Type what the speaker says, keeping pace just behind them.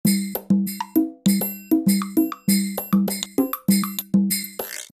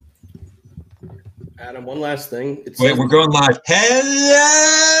Adam, one last thing. Wait, we're going live.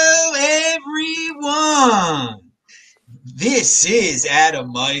 Hello, everyone. This is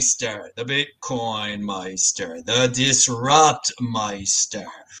Adam Meister, the Bitcoin Meister, the Disrupt Meister.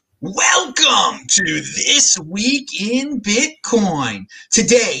 Welcome to This Week in Bitcoin.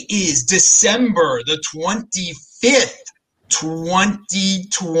 Today is December the 25th,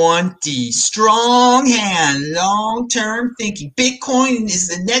 2020. Strong hand, long-term thinking. Bitcoin is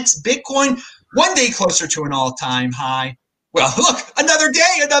the next Bitcoin. One day closer to an all-time high. Well, look, another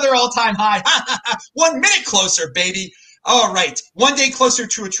day, another all-time high. 1 minute closer, baby. All right, one day closer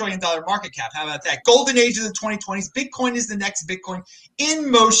to $1 trillion market cap. How about that? Golden age of the 2020s. Bitcoin is the next Bitcoin.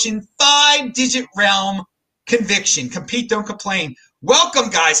 In motion, 5-digit realm, conviction. Compete, don't complain. Welcome,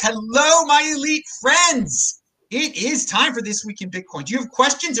 guys. Hello, my elite friends. It is time for This Week in Bitcoin. Do you have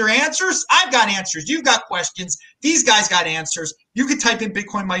questions or answers? I've got answers. You've got questions. These guys got answers. You can type in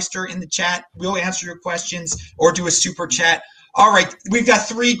Bitcoin Meister in the chat. We'll answer your questions or do a super chat. All right, we've got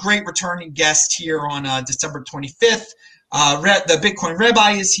 3 great returning guests here on December 25th. The Bitcoin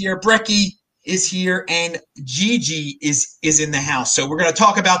Rabbi is here, Brecky is here, and Gigi is in the house. So we're going to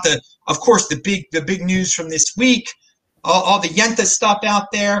talk about of course, the big news from this week, all the Yenta stuff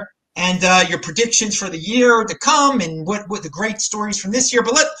out there, and your predictions for the year to come, and what the great stories from this year.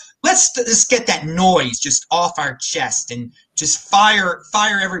 But let's just get that noise just off our chest and just fire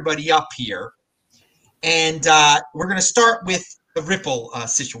everybody up here. And we're going to start with the Ripple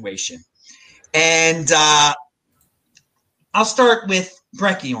situation, and I'll start with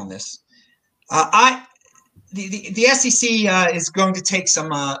Brecky on this. The SEC is going to take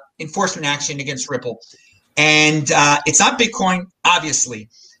some enforcement action against Ripple, and it's not Bitcoin, obviously.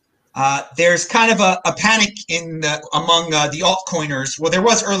 There's kind of a panic among the altcoiners. Well, there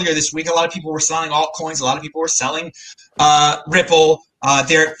was earlier this week. A lot of people were selling altcoins. A lot of people were selling Ripple.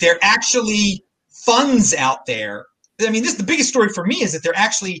 There actually funds out there. I mean, this is the biggest story for me, is that they're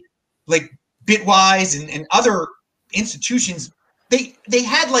actually, like Bitwise and other institutions, they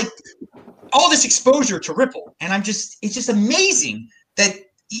had like all this exposure to Ripple, and it's just amazing that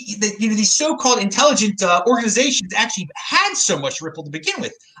these so-called intelligent organizations actually had so much Ripple to begin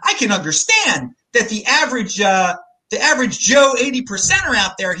with. I can understand that the average Joe 80%er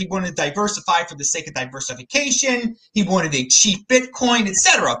out there, he wanted to diversify for the sake of diversification. He wanted a cheap Bitcoin,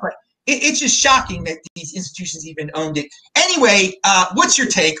 etc. But it's just shocking that these institutions even owned it. Anyway, what's your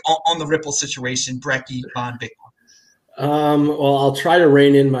take on the Ripple situation, Brecky, on Bitcoin? Well, I'll try to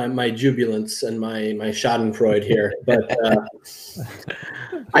rein in my jubilance and my schadenfreude here, but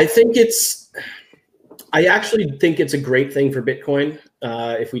I actually think it's a great thing for Bitcoin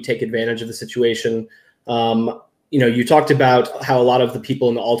if we take advantage of the situation. You talked about how a lot of the people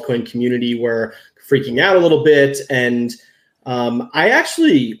in the altcoin community were freaking out a little bit, and I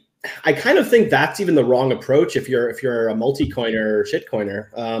kind of think that's even the wrong approach if you're a multi-coiner or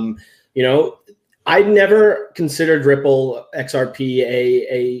shitcoiner. I never considered Ripple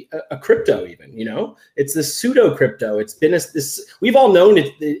XRP a crypto even. It's this pseudo crypto. It's been this. We've all known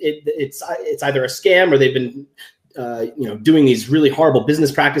it's either a scam or they've been doing these really horrible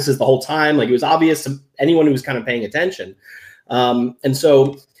business practices the whole time. Like, it was obvious to anyone who was kind of paying attention. And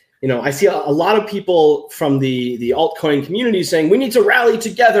so I see a lot of people from the altcoin community saying we need to rally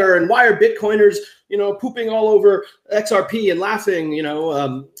together, and why are Bitcoiners pooping all over XRP and laughing,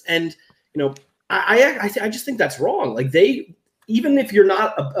 I just think that's wrong. Like, even if you're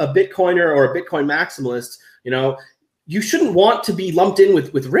not a Bitcoiner or a Bitcoin maximalist, you shouldn't want to be lumped in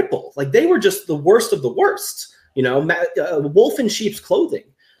with Ripple. Like, they were just the worst of the worst, wolf in sheep's clothing.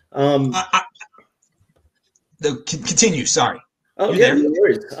 Continue. Sorry. Oh, yeah, no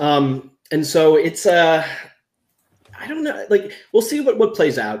worries. And so it's, I don't know, like, we'll see what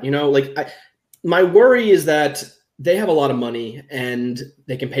plays out, my worry is that they have a lot of money and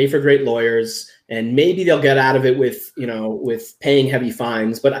they can pay for great lawyers, and maybe they'll get out of it with paying heavy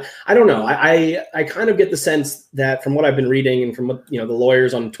fines. But I don't know. I kind of get the sense that from what I've been reading and from what, the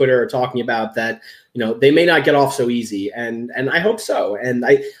lawyers on Twitter are talking about, that, they may not get off so easy. And I hope so. And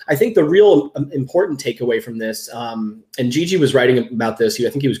I think the real important takeaway from this, and Gigi was writing about this,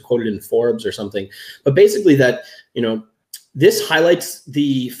 I think he was quoted in Forbes or something, but basically that, this highlights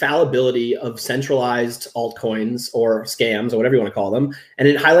the fallibility of centralized altcoins or scams or whatever you want to call them. And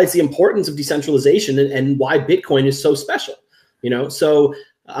it highlights the importance of decentralization and why Bitcoin is so special, So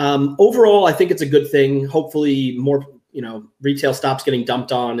overall, I think it's a good thing. Hopefully more, retail stops getting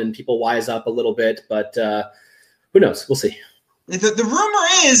dumped on and people wise up a little bit, but who knows? We'll see. The rumor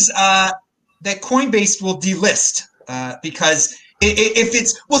is that Coinbase will delist because if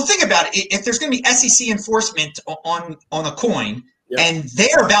it's, well, think about it. If there's going to be SEC enforcement on a coin, yeah, and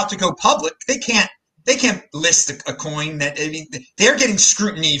they're about to go public, they can't they can't list a coin that, I mean, they're getting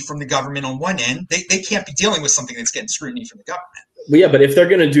scrutiny from the government on one end. They can't be dealing with something that's getting scrutiny from the government. Well, yeah, but if they're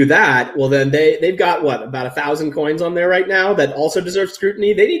going to do that, well, then they've got what, about 1,000 coins on there right now that also deserve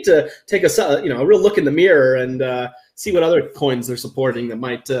scrutiny. They need to take a real look in the mirror and see what other coins they're supporting that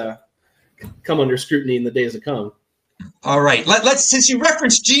might come under scrutiny in the days to come. All right, let's since you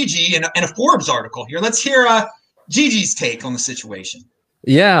referenced Gigi in a Forbes article here, let's hear Gigi's take on the situation.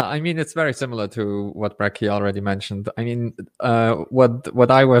 Yeah, I mean, it's very similar to what Brekkie already mentioned. I mean,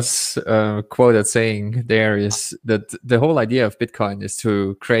 what I was quoted saying there is that the whole idea of Bitcoin is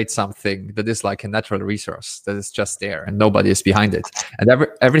to create something that is like a natural resource that is just there and nobody is behind it. And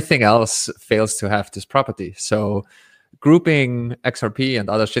everything else fails to have this property. So grouping XRP and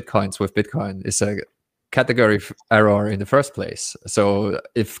other shitcoins with Bitcoin is a category error in the first place. So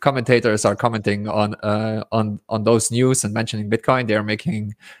if commentators are commenting on those news and mentioning Bitcoin, they're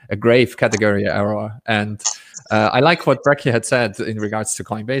making a grave category error. And I like what Brekkie had said in regards to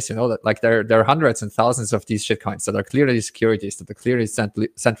Coinbase. You know, that like there are hundreds and thousands of these shitcoins that are clearly securities, that are clearly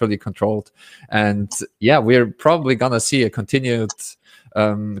centrally controlled. And yeah, we're probably gonna see a continued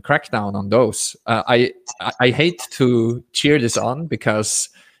crackdown on those. I hate to cheer this on because,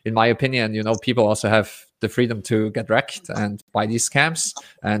 in my opinion, you know, people also have the freedom to get wrecked and by these scams,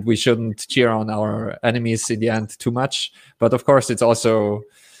 and we shouldn't cheer on our enemies in the end too much. But of course, it's also,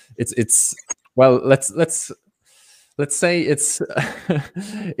 it's well, let's say it's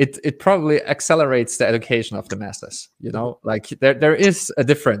it probably accelerates the education of the masses. You know, like there is a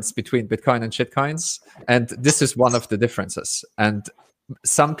difference between Bitcoin and shitcoins, and this is one of the differences. And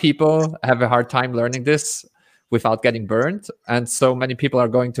some people have a hard time learning this without getting burned, and so many people are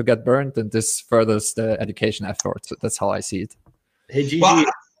going to get burned, and this furthers the education effort. So that's how I see it. Hey, Gigi,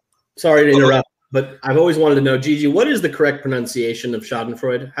 sorry to interrupt, but I've always wanted to know, Gigi, what is the correct pronunciation of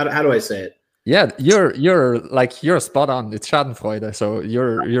Schadenfreude? How do I say it? Yeah, you're spot on. It's Schadenfreude, so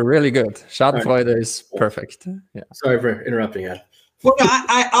you're really good. Schadenfreude is perfect. Yeah. Sorry for interrupting, Ed. Well, no,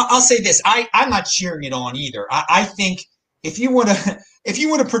 I'll say this. I'm not cheering it on either. I think if you want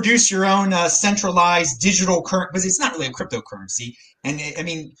to produce your own centralized digital currency, because it's not really a cryptocurrency, and I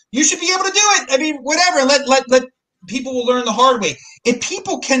mean, you should be able to do it. I mean, whatever. Let people will learn the hard way. If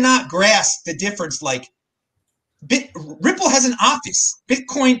people cannot grasp the difference, like Ripple has an office.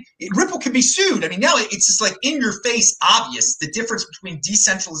 Ripple can be sued. I mean, now it's just like in your face, obvious the difference between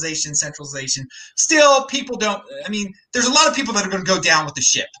decentralization and centralization. Still, people don't. I mean, there's a lot of people that are going to go down with the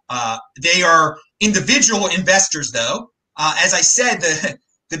ship. They are individual investors, though. As I said,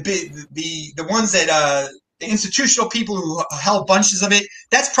 the ones that the institutional people who held bunches of it,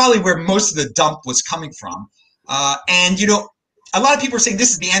 that's probably where most of the dump was coming from. And you know, a lot of people are saying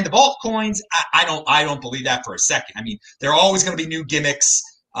this is the end of altcoins. I don't believe that for a second. I mean, there are always going to be new gimmicks.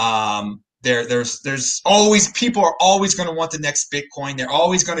 There's always, people are always going to want the next Bitcoin. They're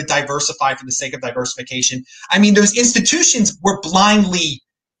always going to diversify for the sake of diversification. I mean, those institutions were blindly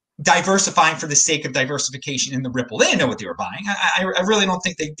diversifying for the sake of diversification in the Ripple. They didn't know what they were buying. I really don't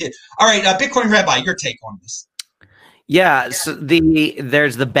think they did. All right, Bitcoin Rabbi, your take on this. Yeah, so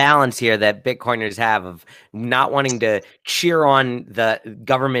there's the balance here that Bitcoiners have of not wanting to cheer on the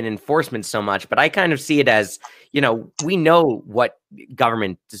government enforcement so much, but I kind of see it as, you know, we know what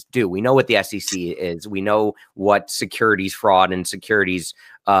governments do. We know what the SEC is. We know what securities fraud and securities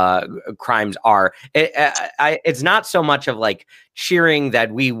crimes are. It's not so much of like cheering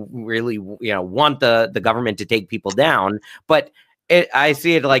that we really, you know, want the government to take people down, but I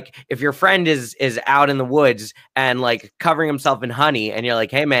see it like if your friend is out in the woods and like covering himself in honey, and you're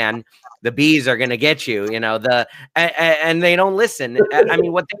like, "Hey, man, the bees are gonna get you," you know, and they don't listen. I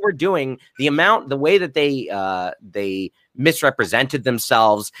mean, what they were doing, the way that they misrepresented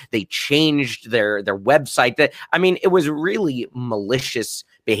themselves, they changed their website. That I mean, it was really malicious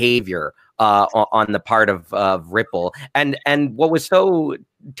behavior on the part of Ripple. And what was so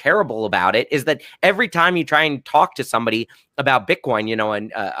terrible about it is that every time you try and talk to somebody about Bitcoin, you know,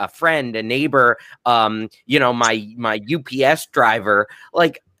 a friend, a neighbor, you know, my UPS driver,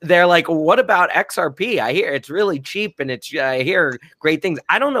 like, they're like, what about XRP? I hear it's really cheap and I hear great things.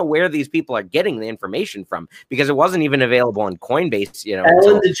 I don't know where these people are getting the information from, because it wasn't even available on Coinbase, you know,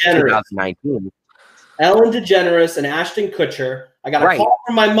 Ellen until DeGeneres. 2019. Ellen DeGeneres and Ashton Kutcher. I got a call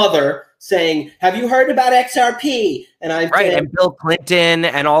from my mother saying, "Have you heard about XRP?" And I'm and Bill Clinton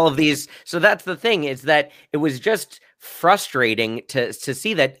and all of these. So that's the thing, is that it was just frustrating to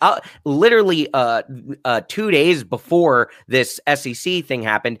see that literally 2 days before this SEC thing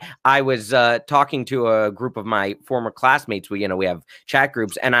happened, I was talking to a group of my former classmates. We have chat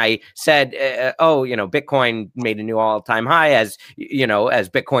groups, and I said, Bitcoin made a new all-time high, as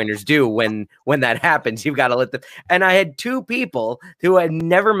Bitcoiners do when that happens. You've got to let them. And I had two people who had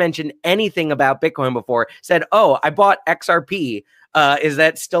never mentioned anything about Bitcoin before said, "Oh, I bought XRP. Is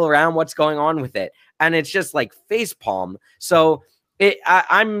that still around? What's going on with it?" And it's just like face palm. So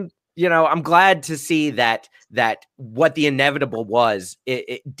I'm glad to see that what the inevitable was,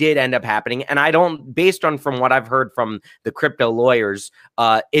 it did end up happening. And based on from what I've heard from the crypto lawyers,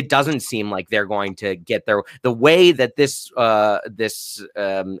 it doesn't seem like they're going to get the way that this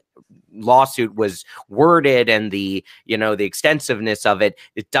lawsuit was worded and the extensiveness of it.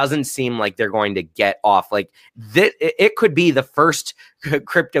 It doesn't seem like they're going to get off. Like it could be the first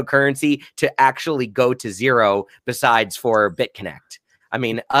cryptocurrency to actually go to zero besides for BitConnect. I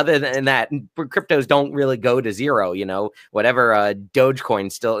mean, other than that, cryptos don't really go to zero. Whatever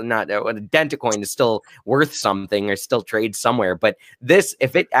Dogecoin still not Dentacoin is still worth something or still trades somewhere. But this,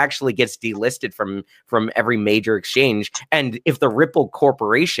 if it actually gets delisted from every major exchange, and if the Ripple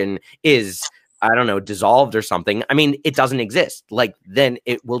Corporation is, I don't know, dissolved or something, I mean, it doesn't exist. Like, then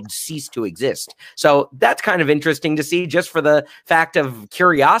it will cease to exist. So that's kind of interesting to see, just for the fact of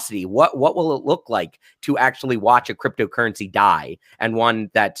curiosity. What will it look like to actually watch a cryptocurrency die, and one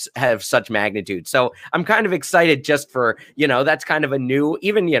that's have such magnitude? So I'm kind of excited just for, that's kind of a new,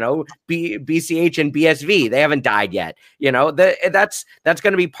 even, BCH and BSV, they haven't died yet. That's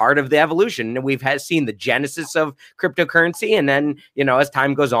going to be part of the evolution. We've seen the genesis of cryptocurrency, and then, as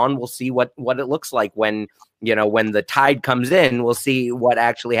time goes on, we'll see what it looks like when the tide comes in. We'll see what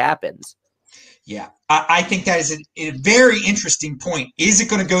actually happens. Yeah, I think that is a very interesting point. Is it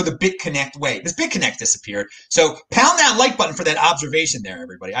going to go the BitConnect way? Because BitConnect disappeared. So pound that like button for that observation there,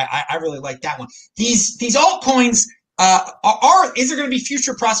 everybody. I really like that one. These altcoins, is there going to be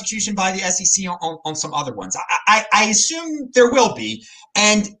future prosecution by the SEC on some other ones? I assume there will be.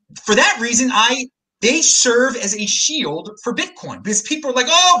 And for that reason, they serve as a shield for Bitcoin, because people are like,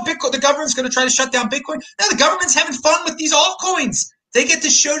 oh, Bitcoin, the government's going to try to shut down Bitcoin. No, the government's having fun with these altcoins. They get to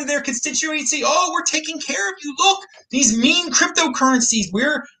show to their constituency, oh, we're taking care of you. Look, these mean cryptocurrencies,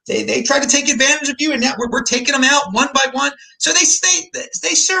 they try to take advantage of you, and now we're taking them out one by one. So they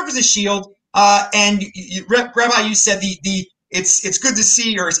serve as a shield. And Rabbi, you said it's good to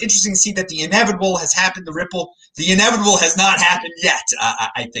see, or it's interesting to see, that the inevitable has happened to Ripple. The inevitable has not happened yet.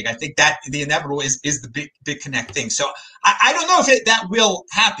 I think that the inevitable is the BitConnect thing. So I don't know if that will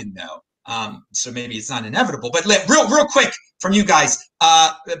happen though. So maybe it's not inevitable. But real quick from you guys,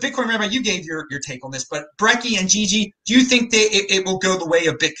 Bitcoin Rabbi, you gave your take on this, but Brekkie and Gigi, do you think it will go the way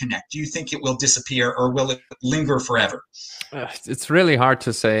of BitConnect? Do you think it will disappear, or will it linger forever? It's really hard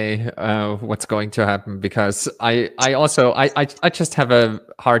to say what's going to happen, because I just have a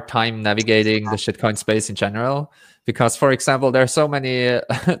hard time navigating the shitcoin space in general. Because, for example, there's so many,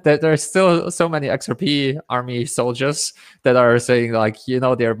 there's still so many XRP army soldiers that are saying, like,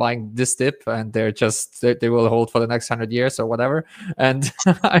 they're buying this dip and they will hold for the next 100 years or whatever. And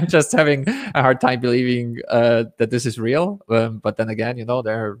I'm just having a hard time believing that this is real. But then again,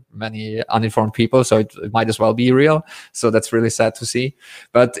 there are many uninformed people, so it might as well be real. So that's really sad to see.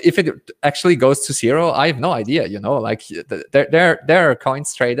 But if it actually goes to zero, I have no idea. Like there are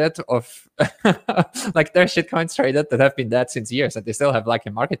coins traded of like there are shit coins traded that have been dead since years, and they still have like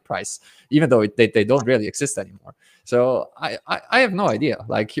a market price, even though they don't really exist anymore. So I have no idea.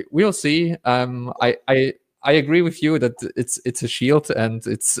 Like, we'll see. I agree with you that it's a shield, and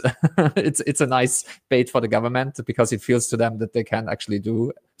it's it's a nice bait for the government, because it feels to them that they can actually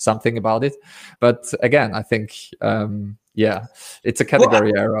do something about it. But again, I think it's a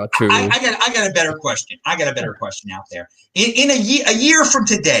category error too. I got a better question. I got a better question out there. In a year from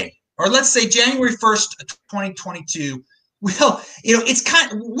today, or let's say January 1st, 2022, well, it's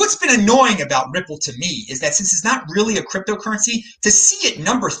what's been annoying about Ripple to me is that, since it's not really a cryptocurrency, to see it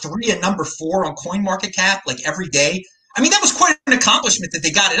number 3 and number 4 on CoinMarketCap like every day, I mean, that was quite an accomplishment that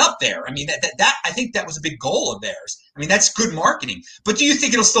they got it up there. I mean, that I think that was a big goal of theirs. I mean, that's good marketing. But do you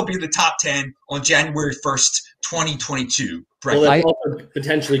think it'll still be in the top 10 on January 1st, 2022? Well, that's also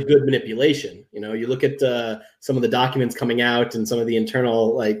potentially good manipulation. You look at some of the documents coming out and some of the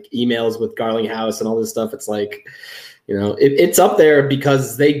internal emails with Garlinghouse and all this stuff. It's like, it's up there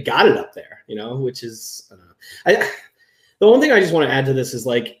because they got it up there. Which is the one thing I just want to add to this is,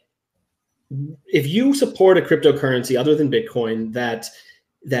 like, if you support a cryptocurrency other than Bitcoin that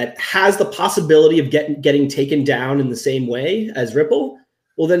has the possibility of getting taken down in the same way as Ripple,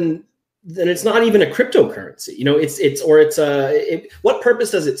 well, then then it's not even a cryptocurrency. You know, what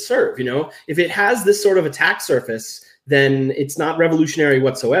purpose does it serve? You know, if it has this sort of attack surface, then it's not revolutionary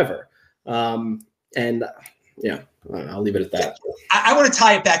whatsoever. And yeah, I'll leave it at that. I want to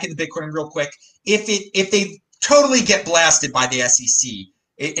tie it back into Bitcoin real quick. If they totally get blasted by the SEC,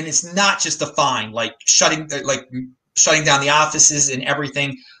 and it's not just a fine, like shutting down the offices and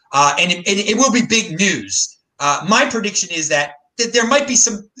everything, and it will be big news. My prediction is that there might be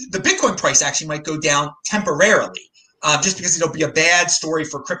the Bitcoin price actually might go down temporarily, just because it'll be a bad story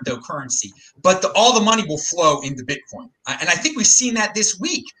for cryptocurrency. But all the money will flow into Bitcoin, and I think we've seen that this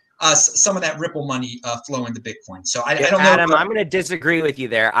week. Some of that Ripple money flow into Bitcoin. So I don't know. Adam, I'm going to disagree with you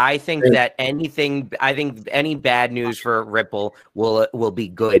there. I think that any bad news for Ripple will be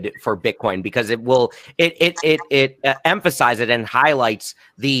good for Bitcoin, because it emphasizes and highlights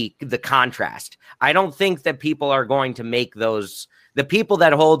the contrast. I don't think that people are going to make the people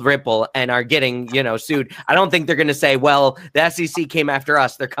that hold Ripple and are getting, sued. I don't think they're going to say, well, the SEC came after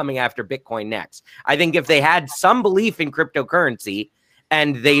us, they're coming after Bitcoin next. I think if they had some belief in cryptocurrency,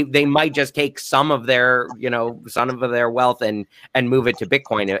 and they might just take some of their wealth and move it to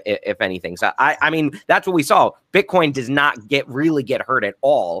Bitcoin, if anything. So I mean, that's what we saw. Bitcoin does not really get hurt at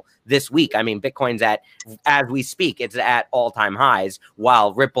all this week. I mean, Bitcoin's as we speak, it's at all-time highs,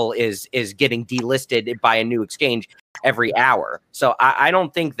 while Ripple is getting delisted by a new exchange every hour. So I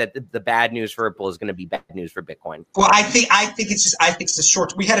don't think that the bad news for Ripple is going to be bad news for Bitcoin. Well, I think it's a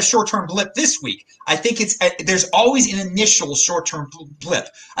short. We had a short-term blip this week. I think there's always an initial short-term blip.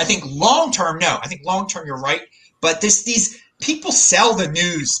 I think long-term, no. I think long-term, you're right. But these people sell the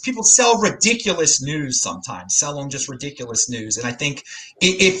news. People sell ridiculous news sometimes. Sell on just ridiculous news. And I think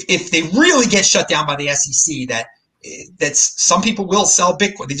if they really get shut down by the SEC, that's some people will sell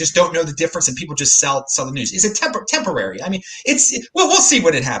Bitcoin. They just don't know the difference, and people just sell the news. Is it temporary? I mean, we'll see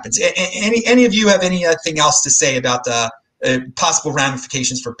what it happens. Any of you have anything else to say about the possible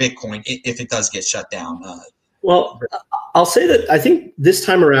ramifications for Bitcoin if it does get shut down? Well, I'll say that I think this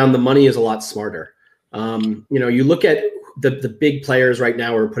time around the money is a lot smarter. You look at the big players right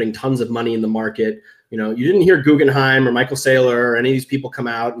now who are putting tons of money in the market. You didn't hear Guggenheim or Michael Saylor or any of these people come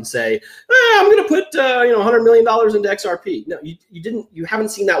out and say, I'm going to put $100 million into XRP. No, you didn't. You haven't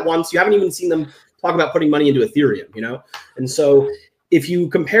seen that once. You haven't even seen them talk about putting money into Ethereum. And so if you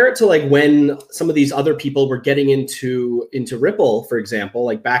compare it to like when some of these other people were getting into Ripple, for example,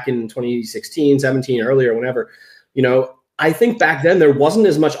 like back in 2016, 17, earlier, whenever, I think back then there wasn't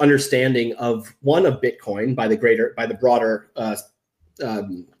as much understanding of Bitcoin by the broader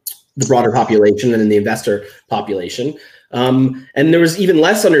population and in the investor population. And there was even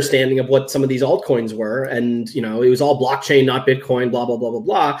less understanding of what some of these altcoins were. And, it was all blockchain, not Bitcoin, blah, blah, blah, blah,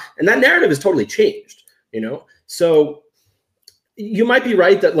 blah. And that narrative has totally changed, So you might be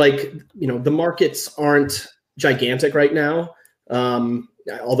right that the markets aren't gigantic right now.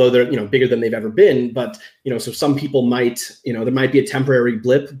 Although they're, bigger than they've ever been, but, so some people might, there might be a temporary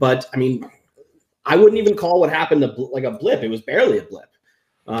blip, but I mean, I wouldn't even call what happened like a blip. It was barely a blip.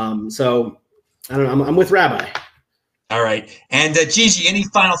 So I don't know. I'm with Rabbi. All right. And Gigi, any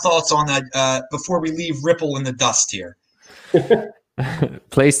final thoughts on that before we leave Ripple in the dust here?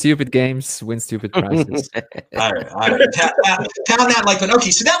 Play stupid games, win stupid prizes. All right. Pound that like one.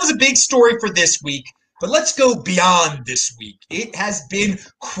 Okay, so that was a big story for this week, but let's go beyond this week. It has been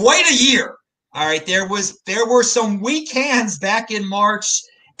quite a year. All right. There were some weak hands back in March.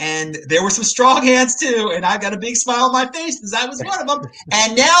 And there were some strong hands too, and I got a big smile on my face because I was one of them.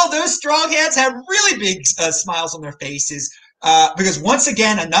 And now those strong hands have really big smiles on their faces because once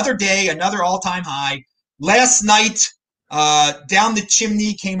again, another day, another all-time high. Last night, down the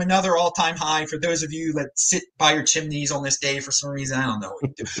chimney came another all-time high. For those of you that sit by your chimneys on this day for some reason, I don't know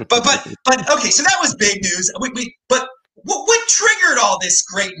what you do. But okay, so that was big news. But what triggered all this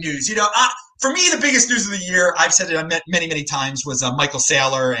great news? For me, the biggest news of the year, I've said it many, many times, was Michael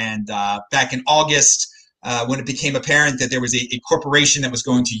Saylor. And back in August, when it became apparent that there was a corporation that was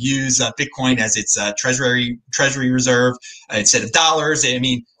going to use Bitcoin as its treasury reserve instead of dollars, I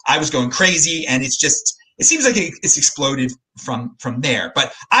mean, I was going crazy. And it seems like it's exploded from there.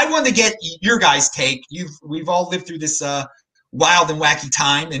 But I wanted to get your guys' take. We've all lived through this wild and wacky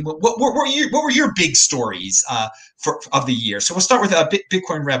time. And what were your big stories of the year? So we'll start with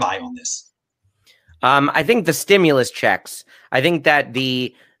Bitcoin Rabbi on this. I think the stimulus checks. I think that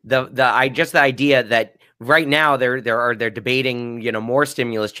the idea that right now they're debating more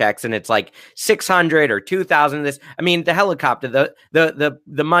stimulus checks, and it's like 600 or 2,000. I mean, the helicopter,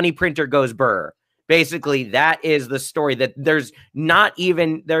 the money printer goes burr. basically that is the story, that there's no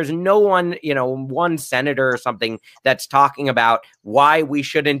one, one senator or something that's talking about why we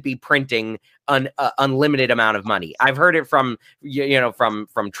shouldn't be printing an unlimited amount of money. I've heard it from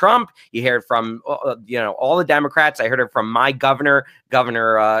from Trump. You hear it from all the Democrats. I heard it from my governor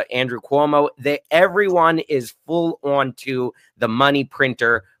Andrew Cuomo. Everyone is full on to the money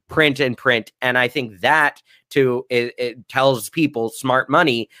printer, print and print. And I think that too, it tells people, smart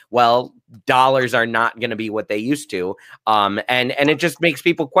money, well, dollars are not going to be what they used to. And it just makes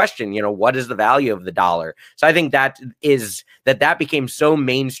people question, what is the value of the dollar? So I think that became so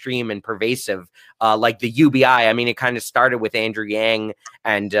mainstream and pervasive, like the UBI. I mean, it kind of started with Andrew Yang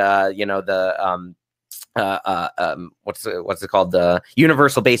and, what's it called? The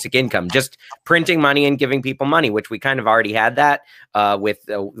universal basic income, just printing money and giving people money, which we kind of already had that with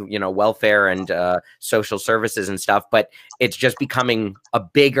welfare and social services and stuff, but it's just becoming a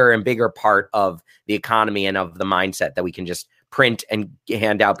bigger and bigger part of the economy and of the mindset that we can just print and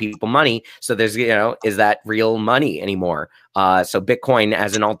hand out people money. So there's, is that real money anymore? So Bitcoin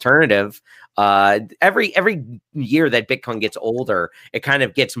as an alternative, every year that Bitcoin gets older, it kind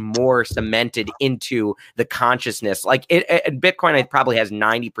of gets more cemented into the consciousness. Like Bitcoin probably has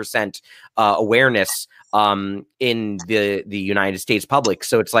 90% awareness in the United States public.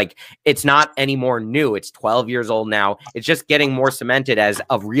 So it's like, it's not anymore new. It's 12 years old now. It's just getting more cemented as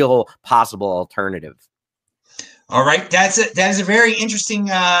a real possible alternative. All right. That is a very interesting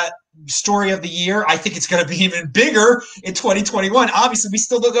story of the year. I think it's going to be even bigger in 2021. Obviously, we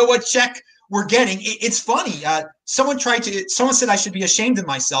still don't know what check we're getting. It's funny. Someone said I should be ashamed of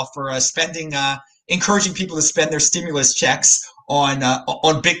myself for encouraging people to spend their stimulus checks on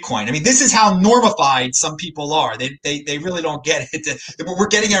Bitcoin. I mean, this is how normified some people are. They really don't get it. We're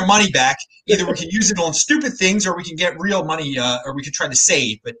getting our money back. Either we can use it on stupid things, or we can get real money, or we can try to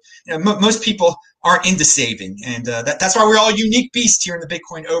save. But most people aren't into saving, and that's why we're all unique beasts here in the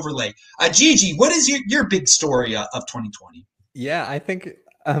Bitcoin overlay. Gigi, what is your big story of 2020? Yeah, I think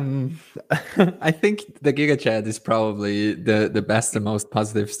I think the GigaChat is probably the best and most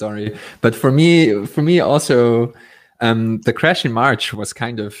positive story. But for me also, the crash in March was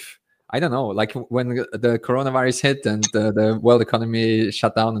kind of, I don't know, like when the coronavirus hit and the world economy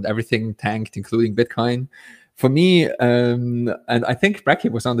shut down and everything tanked, including Bitcoin. For me, and I think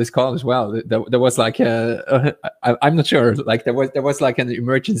Bracky was on this call as well. There was like I'm not sure. Like there was like an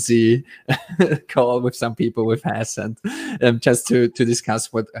emergency call with some people with Hess and just to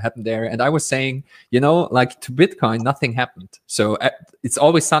discuss what happened there. And I was saying, like to Bitcoin, nothing happened. So it's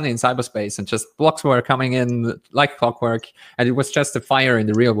always sunny in cyberspace, and just blocks were coming in like clockwork. And it was just a fire in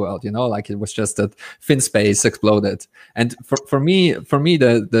the real world. Like it was just that FinSpace exploded. And for me,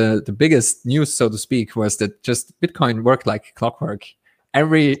 the biggest news, so to speak, was that just Bitcoin worked like clockwork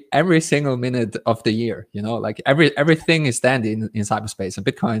every single minute of the year. Like everything is dandy in cyberspace, and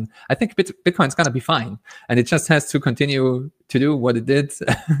Bitcoin, I think Bitcoin's gonna be fine, and it just has to continue to do what it did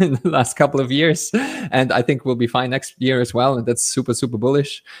in the last couple of years, and I think we'll be fine next year as well, and that's super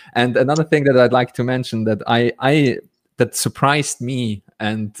bullish. And another thing that I'd like to mention that that surprised me,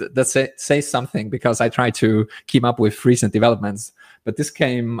 and that says something, because I try to keep up with recent developments, but this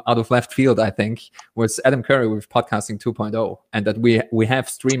came out of left field, I think, was Adam Curry with Podcasting 2.0, and that we have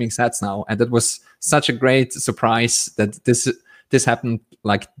streaming sets now. And that was such a great surprise that this happened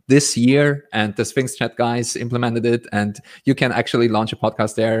like this year, and the Sphinx Chat guys implemented it, and you can actually launch a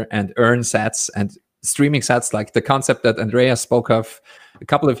podcast there and earn sets and streaming sets, like the concept that Andrea spoke of a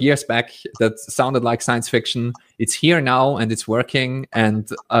couple of years back that sounded like science fiction. It's here now and it's working, and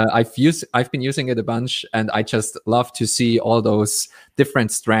I've been using it a bunch, and I just love to see all those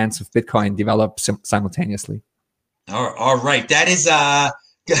different strands of Bitcoin develop simultaneously. All right, that is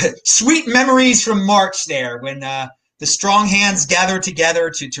sweet memories from March there, when the strong hands gathered together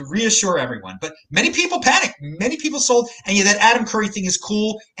to reassure everyone. But many people panicked. Many people sold. And that Adam Curry thing is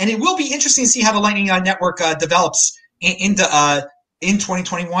cool. And it will be interesting to see how the Lightning Network develops in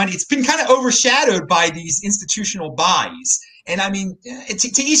 2021. It's been kind of overshadowed by these institutional buys. And I mean,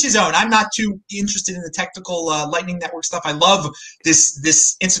 to each his own. I'm not too interested in the technical Lightning Network stuff. I love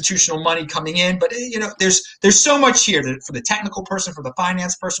this institutional money coming in, but there's so much here for the technical person, for the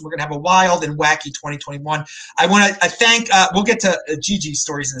finance person. We're gonna have a wild and wacky 2021. I want to thank. We'll get to Gigi's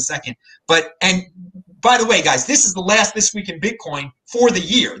stories in a second, and by the way, guys, this is the last This Week in Bitcoin for the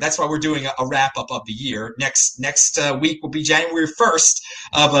year. That's why we're doing a wrap up of the year. Next week will be January 1st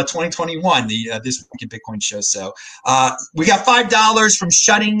of 2021, the This Week in Bitcoin show. So we got $5 from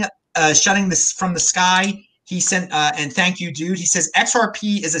shutting this from the sky. He sent, and thank you, dude. He says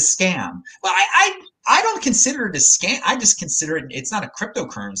XRP is a scam. Well, I don't consider it a scam. I just consider it, it's not a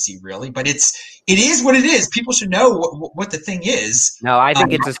cryptocurrency really, but it is what it is. People should know what the thing is. No, I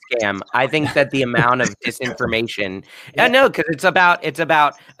think it's a scam. I think that the amount of disinformation, no, because it's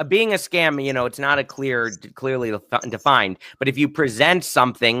about being a scam. You know, it's not a clearly defined. But if you present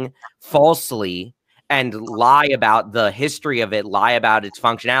something falsely and lie about the history of it, lie about its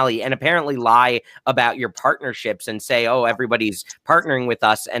functionality, and apparently lie about your partnerships and say, oh, everybody's partnering with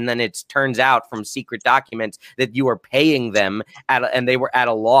us. And then it turns out from secret documents that you are paying them and they were at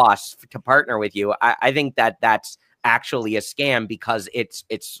a loss to partner with you. I think that's actually a scam because it's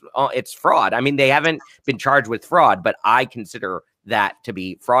fraud. I mean, they haven't been charged with fraud, but I consider that to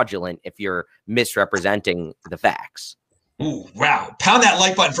be fraudulent if you're misrepresenting the facts. Ooh, wow. Pound that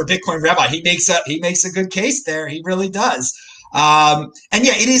like button for Bitcoin Rabbi. He makes a good case there. He really does. And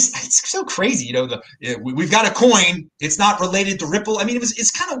yeah, it's so crazy. You know, we've got a coin. It's not related to Ripple. I mean, it's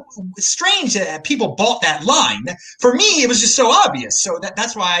kind of strange that people bought that line. For me, it was just so obvious. So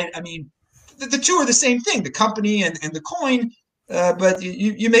that's why, I mean, the two are the same thing, the company and the coin. But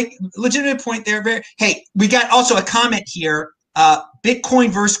you make a legitimate point there. Hey, we got also a comment here. Bitcoin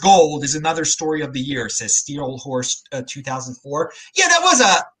versus gold is another story of the year, says Steel Horse 2004. Yeah,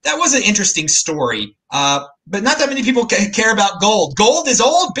 that was an interesting story. But not that many people care about gold. Gold is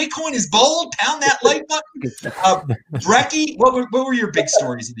old. Bitcoin is bold. Pound that like button. Brecky, what were your big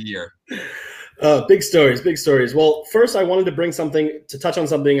stories of the year? Big stories. Well, first I wanted to touch on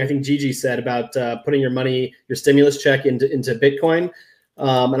something I think Gigi said about putting your stimulus check into Bitcoin.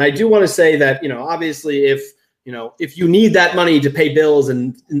 And I do want to say that, you know, obviously if you need that money to pay bills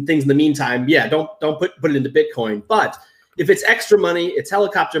and things in the meantime, yeah, don't put it into Bitcoin. But if it's extra money, it's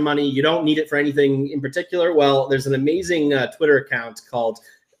helicopter money, you don't need it for anything in particular. Well, there's an amazing Twitter account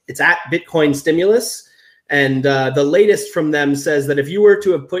it's at Bitcoin Stimulus. And the latest from them says that if you were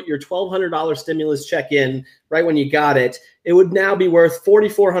to have put your $1,200 stimulus check in right when you got it, it would now be worth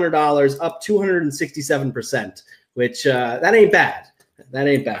 $4,400, up 267%, which that ain't bad. That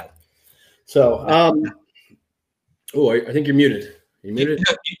ain't bad. So, I think you're muted. You're muted.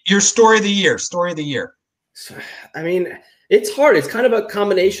 Your story of the year. So, I mean, it's hard. It's kind of a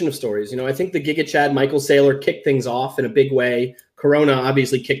combination of stories. You know, I think the Giga Chad Michael Saylor kicked things off in a big way. Corona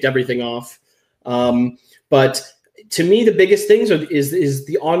obviously kicked everything off. But to me, the biggest things is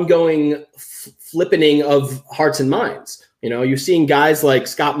the ongoing flippening of hearts and minds. You know, you're seeing guys like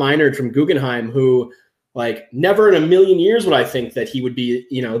Scott Minerd from Guggenheim, who, like, never in a million years would I think that he would be,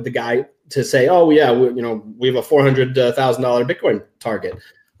 you know, the guy to say, oh yeah, we have a $400,000 Bitcoin target.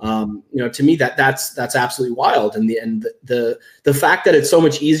 You know, to me that's absolutely wild. And the fact that it's so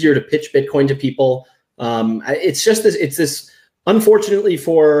much easier to pitch Bitcoin to people, it's this unfortunately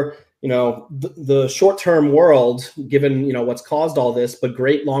for, you know, the short-term world, given, you know, what's caused all this, but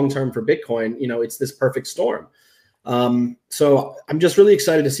great long-term for Bitcoin, you know, it's this perfect storm. So I'm just really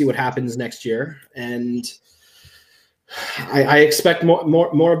excited to see what happens next year. And I expect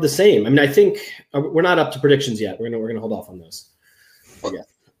more of the same. I mean, I think we're not up to predictions yet. We're gonna hold off on those. Yeah.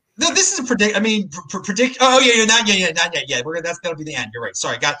 No, this is a predict. I mean, predict. Oh yeah, not yet. That'll be the end. You're right.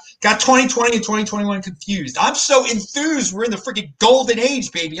 Sorry, got 2020 and 2021 confused. I'm so enthused. We're in the freaking golden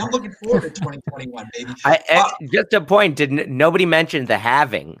age, baby. I'm looking forward to 2021, baby. Just a point. Nobody mentioned the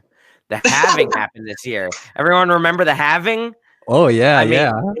halving? The halving happened this year. Everyone remember the halving? Oh yeah,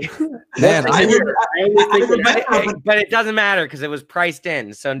 yeah. Man, but it doesn't matter because it was priced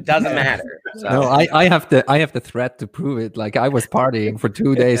in, so it doesn't matter. So. No, I have the thread to prove it. Like, I was partying for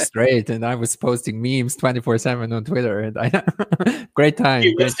 2 days straight, and I was posting memes 24/7 on Twitter, and great time.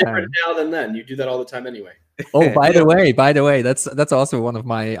 It's different now than then. You do that all the time anyway. Oh, by the way, that's also one of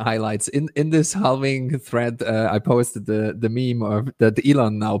my highlights in this halving thread. I posted the meme that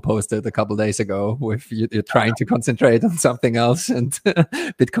Elon now posted a couple days ago with you're trying to concentrate on something else, and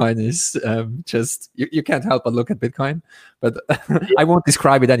Bitcoin is just you can't help but look at Bitcoin. But I won't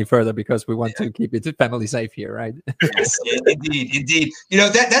describe it any further because we want to keep it family safe here, right? Yes, indeed. You know,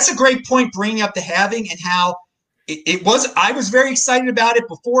 that's a great point, bringing up the halving and how it was. I was very excited about it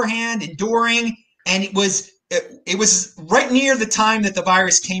beforehand and during. And it was right near the time that the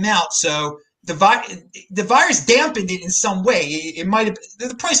virus came out, so the virus dampened it in some way.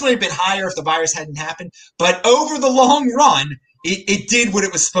 The price might have been higher if the virus hadn't happened, but over the long run, it did what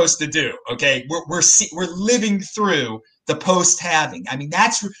it was supposed to do. Okay, we're living through the post halving. I mean,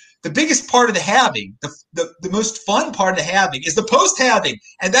 that's the biggest part of the halving. The most fun part of the halving is the post halving,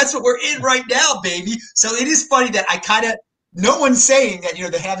 and that's what we're in right now, baby. So it is funny that I kind of. no one's saying that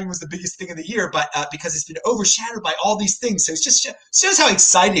the halving was the biggest thing of the year, but because it's been overshadowed by all these things. So it's just shows how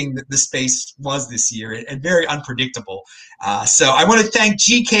exciting the space was this year and very unpredictable. So I want to thank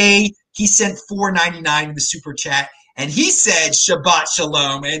GK. He sent $4.99 in the super chat, and he said Shabbat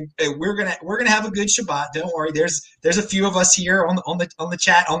Shalom, and we're gonna have a good Shabbat. Don't worry. There's a few of us here on the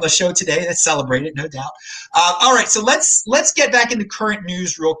chat on the show today that celebrate it, no doubt. All right, so let's get back into current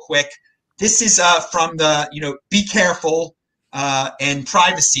news real quick. This is from the Be Careful and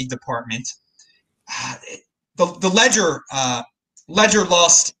Privacy Department. The Ledger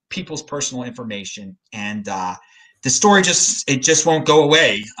lost people's personal information, and the story just won't go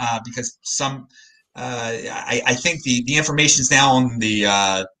away because I think the information is now on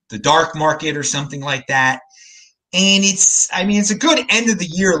the dark market or something like that. And it's a good end of the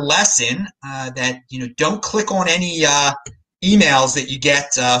year lesson that don't click on any emails that you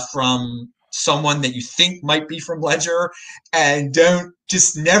get from someone that you think might be from Ledger, and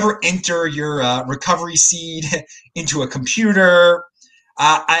just never enter your recovery seed into a computer.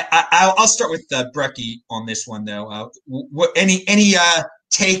 I'll start with Brecky on this one though. Any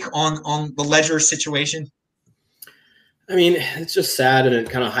take on the Ledger situation? I mean, it's just sad, and it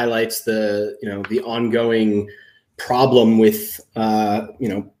kind of highlights the ongoing problem with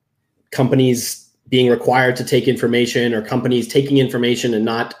companies being required to take information, or companies taking information and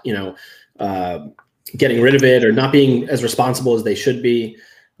not getting rid of it, or not being as responsible as they should be.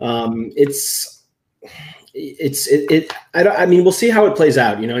 I mean, we'll see how it plays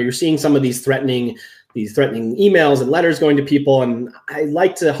out. You're seeing some of these threatening emails and letters going to people, and I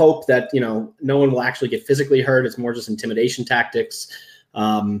like to hope that no one will actually get physically hurt. It's more just intimidation tactics.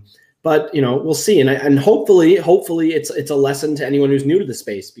 But we'll see, and hopefully it's a lesson to anyone who's new to the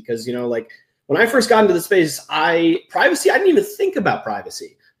space, because like when I first got into the space, I didn't even think about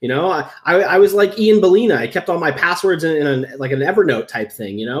privacy. I was like Ian Bellina. I kept all my passwords in an Evernote type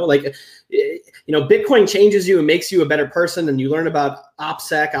thing. Bitcoin changes you and makes you a better person, and you learn about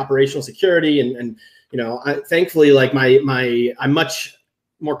OPSEC, operational security, and thankfully, like I'm much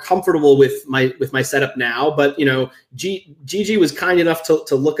more comfortable with my setup now. But Gigi was kind enough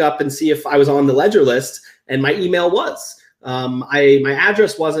to look up and see if I was on the Ledger list, and my email was. My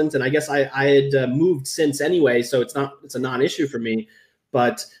address wasn't, and I guess I had moved since anyway, so it's a non-issue for me.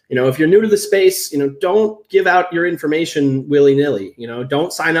 But if you're new to the space, don't give out your information willy-nilly.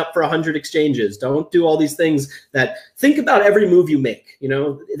 Don't sign up for 100 exchanges. Don't do all these things. That think about every move you make.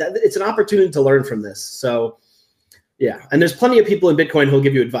 It's an opportunity to learn from this. So yeah, and there's plenty of people in Bitcoin who'll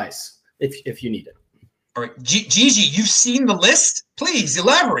give you advice if you need it. All right, Gigi, you've seen the list. Please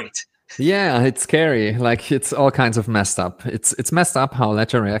elaborate. Yeah, it's scary. Like, it's all kinds of messed up. It's messed up how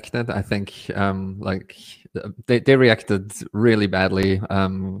Ledger reacted. I think they reacted really badly,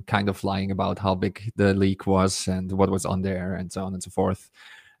 kind of lying about how big the leak was and what was on there and so on and so forth.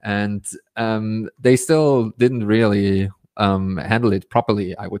 And they still didn't really handle it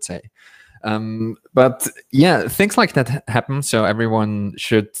properly, I would say. But yeah, things like that happen. So everyone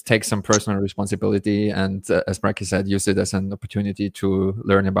should take some personal responsibility, and as Brecky said, use it as an opportunity to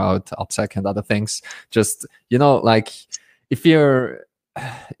learn about OPSEC and other things. Just, like if you're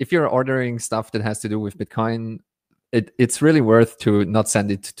ordering stuff that has to do with Bitcoin, it's really worth to not send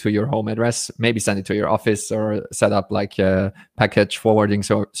it to your home address. Maybe send it to your office, or set up like a package forwarding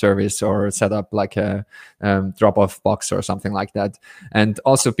service, or set up like a drop-off box or something like that. And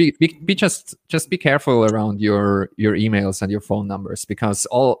also be just be careful around your emails and your phone numbers, because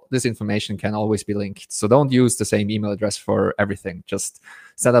all this information can always be linked. So don't use the same email address for everything. Just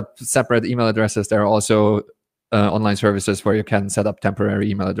set up separate email addresses. There are also online services where you can set up temporary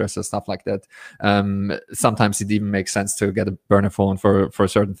email addresses, stuff like that. Sometimes it even makes sense to get a burner phone for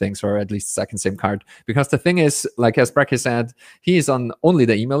certain things, or at least a second SIM card. Because the thing is, like as Brecky said, he is on only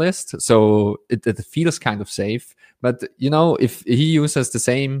the email list, so it feels kind of safe. But if he uses the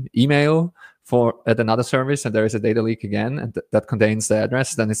same email at another service, and there is a data leak again, and that contains the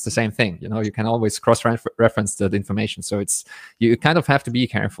address, then it's the same thing. You can always cross-reference that information. So you kind of have to be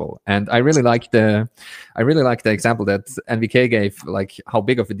careful. And I really like the example that NVK gave, like how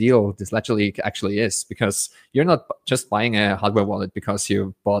big of a deal this Ledger leak actually is, because you're not just buying a hardware wallet because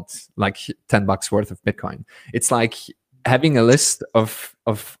you bought like $10 worth of Bitcoin. It's like having a list of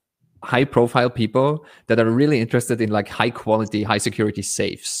high-profile people that are really interested in like high-quality, high-security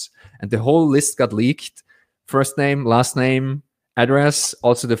safes. And the whole list got leaked. First name, last name, address,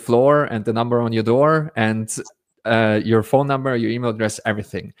 also the floor and the number on your door, and your phone number, your email address,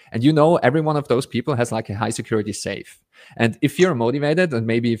 everything. And every one of those people has like a high security safe. And if you're motivated, and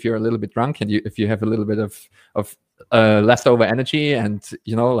maybe if you're a little bit drunk, and if you have a little bit of leftover energy and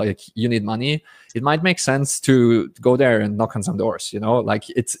like you need money, it might make sense to go there and knock on some doors. Like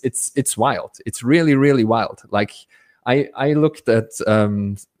it's wild. It's really, really wild. Like I looked at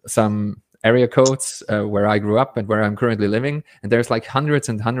some area codes where I grew up and where I'm currently living, and there's like hundreds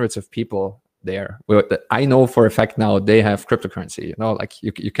and hundreds of people there. I know for a fact now they have cryptocurrency. Like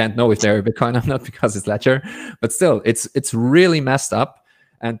you can't know if they're a Bitcoin or not because it's Ledger, but still, it's really messed up.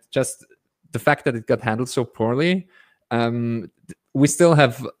 And just the fact that it got handled so poorly, we still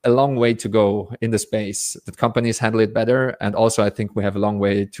have a long way to go in the space that companies handle it better. And also, I think we have a long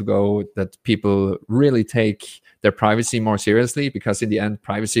way to go that people really take their privacy more seriously, because in the end,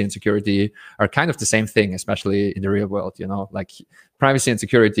 privacy and security are kind of the same thing, especially in the real world. Like privacy and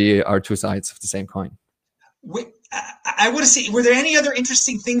security are two sides of the same coin. Wait, I want to see, were there any other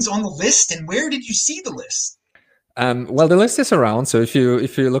interesting things on the list, and where did you see the list? Well, the list is around. So if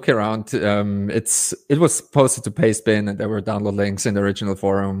you look around, it was posted to Pastebin, and there were download links in the original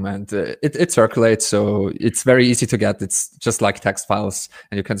forum, and it circulates. So it's very easy to get. It's just like text files,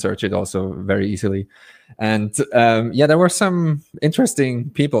 and you can search it also very easily. And yeah, there were some interesting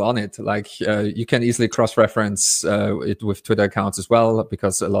people on it. Like you can easily cross-reference it with Twitter accounts as well,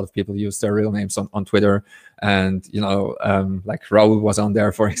 because a lot of people use their real names on Twitter. And like Raul was on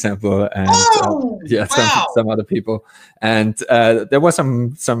there, for example, and yeah, wow. some other people. And there were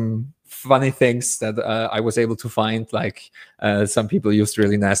some funny things that I was able to find, like some people used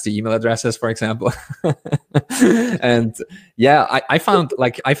really nasty email addresses, for example. And yeah, I found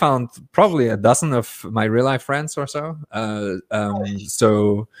probably a dozen of my real life friends or so.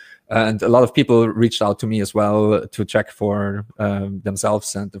 And a lot of people reached out to me as well to check for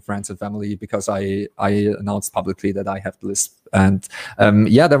themselves and the friends and family, because I announced publicly that I have the list. And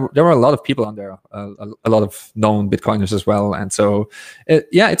yeah, there were a lot of people on there, a lot of known Bitcoiners as well. And so,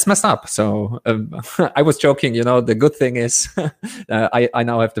 yeah, it's messed up. So I was joking, the good thing is I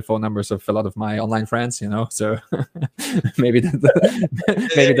now have the phone numbers of a lot of my online friends, so maybe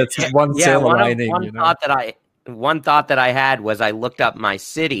that's one silver lining. One thought that I had was I looked up my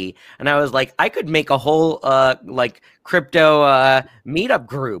city and I was like, I could make a whole like crypto meetup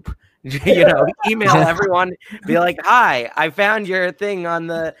group. Email everyone, be like, hi, I found your thing on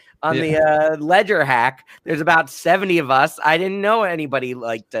the Ledger hack. There's about 70 of us. I didn't know anybody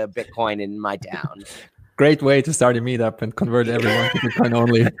liked Bitcoin in my town. Great way to start a meetup and convert everyone to Bitcoin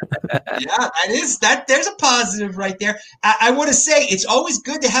only. Yeah, there's a positive right there. I want to say it's always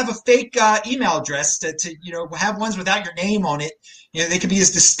good to have a fake email address to have ones without your name on it. They can be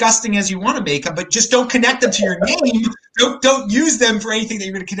as disgusting as you want to make them, but just don't connect them to your name. Don't use them for anything that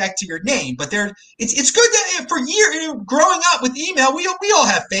you're going to connect to your name. But it's good that for years, growing up with email, we all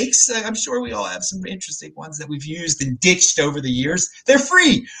have fakes. I'm sure we all have some interesting ones that we've used and ditched over the years. They're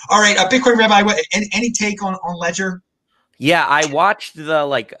free. All right, Bitcoin Rabbi, any take on Ledger? Yeah, I watched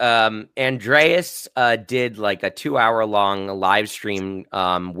the Andreas did like a 2-hour-long live stream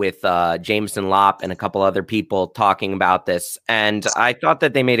with Jameson Lopp and a couple other people talking about this. And I thought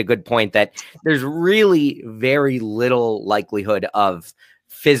that they made a good point that there's really very little likelihood of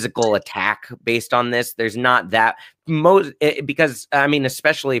physical attack based on this. There's not that because I mean,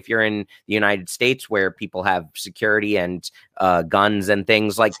 especially if you're in the United States where people have security and guns and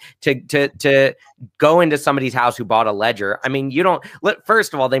things, like to go into somebody's house who bought a Ledger. I mean,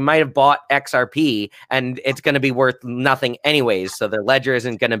 first of all, they might have bought XRP and it's going to be worth nothing anyways. So their Ledger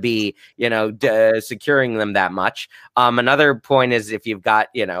isn't going to be, securing them that much. Another point is if you've got,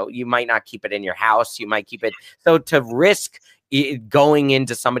 you might not keep it in your house. You might keep it. So to risk going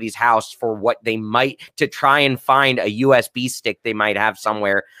into somebody's house for what they might, to try and find a USB stick they might have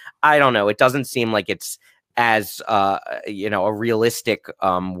somewhere, I don't know. It doesn't seem like it's as a realistic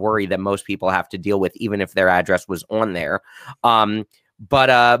worry that most people have to deal with, even if their address was on there.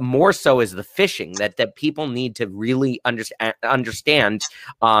 But more so is the phishing that people need to really understand.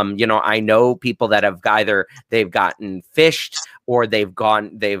 I know people that have either they've gotten phished or they've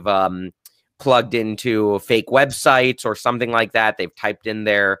plugged into fake websites or something like that. They've typed in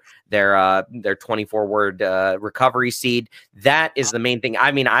their 24-word recovery seed. That is the main thing.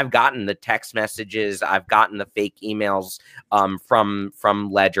 I mean, I've gotten the text messages, I've gotten the fake emails from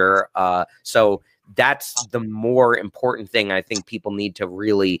Ledger. So that's the more important thing I think people need to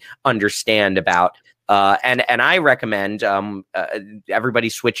really understand about. And I recommend everybody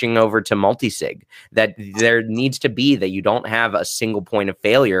switching over to multisig. That there needs to be that you don't have a single point of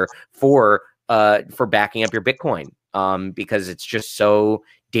failure for backing up your Bitcoin, because it's just so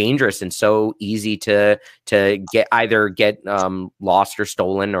dangerous and so easy to get lost or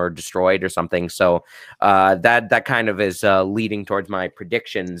stolen or destroyed or something. So that kind of is leading towards my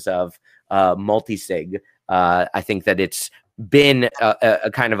predictions of multisig. I think that it's been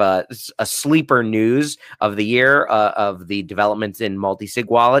a kind of a sleeper news of the year of the developments in multi-sig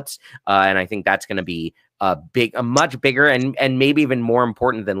wallets, and I think that's going to be a much bigger and maybe even more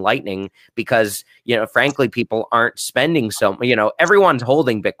important than Lightning, because, you know, frankly, people aren't spending so, you know, everyone's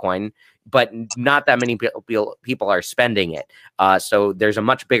holding Bitcoin, but not that many people are spending it. So there's a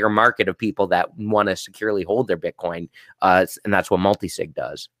much bigger market of people that want to securely hold their Bitcoin, and that's what multi-sig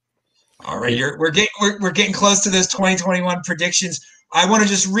does. All right, we're getting close to those 2021 predictions. I want to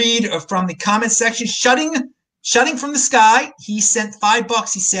just read from the comment section. Shutting from the sky. He sent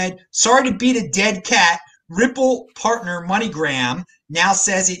 $5. He said, "Sorry to beat a dead cat. Ripple partner MoneyGram now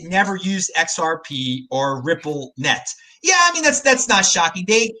says it never used XRP or Ripple Net." Yeah, I mean, that's not shocking.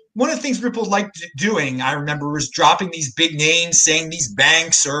 One of the things Ripple liked doing, I remember, was dropping these big names, saying these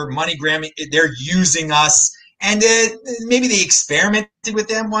banks or MoneyGram, they're using us. And maybe they experimented with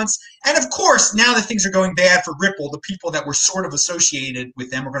them once. And of course, now that things are going bad for Ripple, the people that were sort of associated with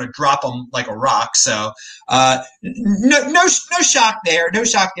them are going to drop them like a rock. So no shock there, no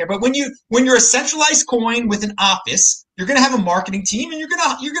shock there. But when you're a centralized coin with an office, you're going to have a marketing team, and you're going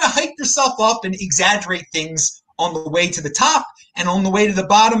to hype yourself up and exaggerate things on the way to the top, and on the way to the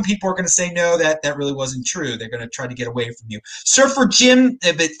bottom, people are going to say, no, that really wasn't true. They're going to try to get away from you. Surfer Jim,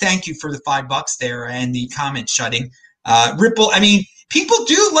 but thank you for the $5 there and the comment shutting. Ripple, I mean, people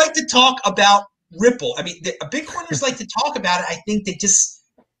do like to talk about Ripple. I mean, Bitcoiners like to talk about it. I think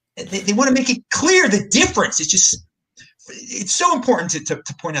they want to make it clear the difference. It's so important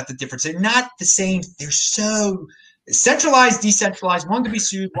to point out the difference. They're not the same. They're so centralized, decentralized. One can be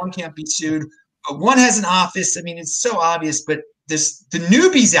sued, one can't be sued. One has an office. I mean, it's so obvious, but there's the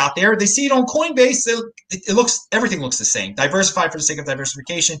newbies out there. They see it on Coinbase. Everything looks the same. Diversify for the sake of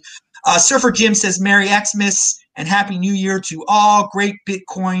diversification. Surfer Jim says, "Merry Xmas and Happy New Year to all you great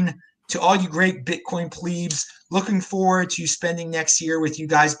Bitcoin plebes. Looking forward to spending next year with you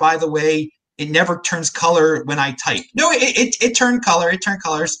guys. By the way, it never turns color when I type." No, it turned color. It turned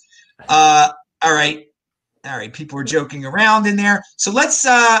colors. All right. People were joking around in there. So let's.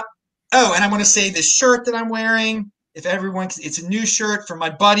 Oh, and I want to say the shirt that I'm wearing, it's a new shirt from my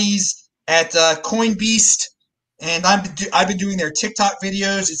buddies at CoinBeast, and I've been doing their TikTok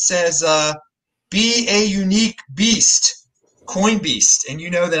videos. It says, "Be a unique beast, CoinBeast," and you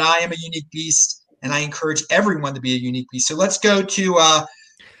know that I am a unique beast, and I encourage everyone to be a unique beast. So let's go to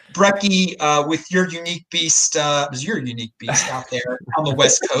Brecky with your unique beast. Your unique beast out there on the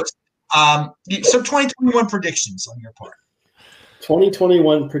West Coast. So 2021 predictions on your part.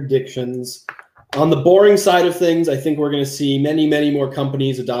 2021 predictions. On the boring side of things, I think we're going to see many, many more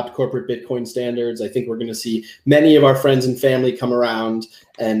companies adopt corporate Bitcoin standards. I think we're going to see many of our friends and family come around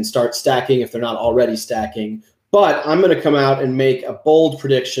and start stacking if they're not already stacking. But I'm going to come out and make a bold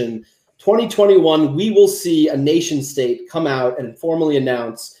prediction. 2021, we will see a nation state come out and formally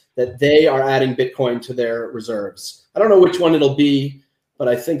announce that they are adding Bitcoin to their reserves. I don't know which one it'll be, but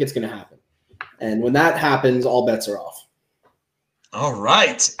I think it's going to happen. And when that happens, all bets are off. All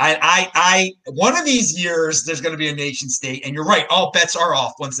right. I one of these years there's going to be a nation state, and you're right, all bets are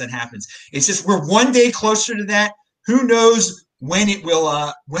off once that happens. It's just we're one day closer to that. Who knows when it will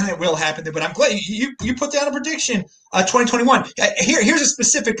happen? But I'm glad you put down a prediction. 2021. Here's a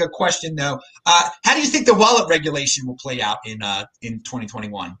specific question though. How do you think the wallet regulation will play out in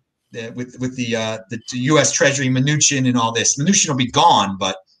 2021 with the U.S. Treasury, Mnuchin, and all this? Mnuchin will be gone,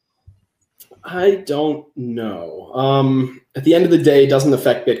 but I don't know. At the end of the day, it doesn't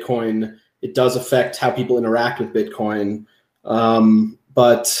affect Bitcoin. It does affect how people interact with Bitcoin.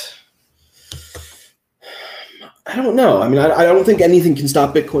 But I don't know. I mean, I don't think anything can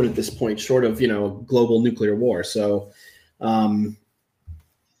stop Bitcoin at this point, short of, global nuclear war. So I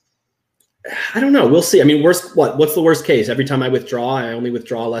don't know. We'll see. I mean, what's the worst case? Every time I withdraw, I only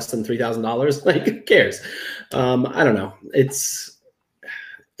withdraw less than $3,000. Like, who cares? I don't know. It's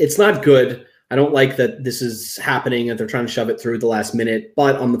not good. I don't like that this is happening and they're trying to shove it through the last minute.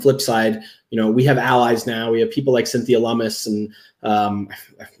 But on the flip side, we have allies now. We have people like Cynthia Lummis and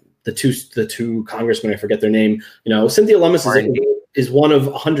the two congressmen, I forget their name. Cynthia Lummis is one of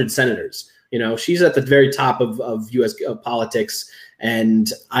 100 senators. She's at the very top of U.S. Politics. And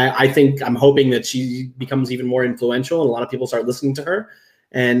I'm hoping that she becomes even more influential and a lot of people start listening to her.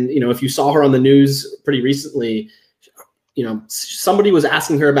 And, if you saw her on the news pretty recently, somebody was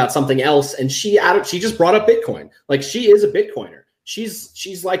asking her about something else and she just brought up Bitcoin. Like, she is a Bitcoiner.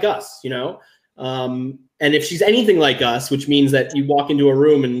 She's like us, and if she's anything like us, which means that you walk into a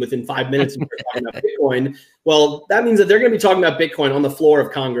room and within 5 minutes you're talking about Bitcoin, well, that means that they're going to be talking about Bitcoin on the floor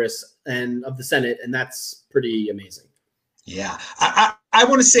of Congress and of the Senate. And that's pretty amazing. Yeah, I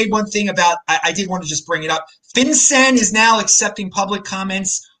want to say one thing about, I did want to just bring it up. FinCEN is now accepting public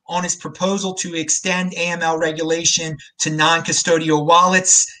comments on its proposal to extend AML regulation to non-custodial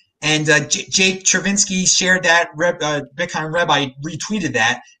wallets. And Jake Chervinsky shared that. Bitcoin Rabbi retweeted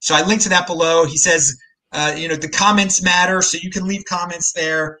that. So I linked to that below. He says, the comments matter, so you can leave comments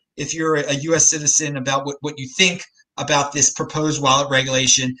there if you're a U.S. citizen about what you think about this proposed wallet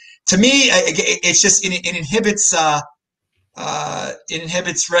regulation. To me, it's just it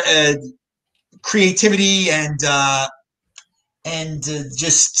inhibits creativity and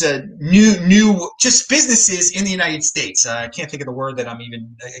just new just businesses in the United States. I can't think of the word that I'm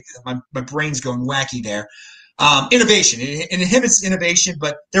even. My brain's going wacky there. Innovation. It inhibits innovation,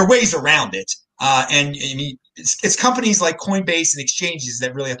 but there are ways around it. And I mean, it's companies like Coinbase and exchanges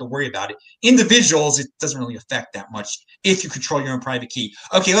that really have to worry about it. Individuals, it doesn't really affect that much if you control your own private key.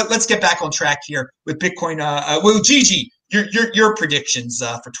 Okay, let's get back on track here with Bitcoin. Well, Gigi, your predictions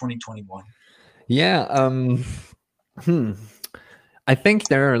for 2021. Yeah. I think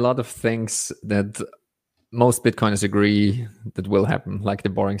there are a lot of things that most Bitcoiners agree that will happen, like the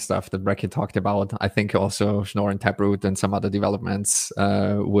boring stuff that Brekkie talked about. I think also Schnorr and Taproot and some other developments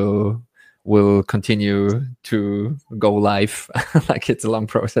will continue to go live. Like, it's a long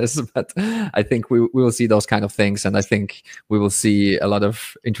process, but I think we will see those kind of things, and I think we will see a lot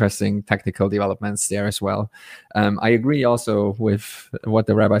of interesting technical developments there as well. I agree also with what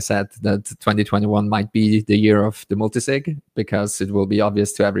the rabbi said, that 2021 might be the year of the multisig, because it will be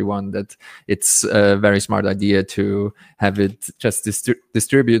obvious to everyone that it's a very smart idea to have it just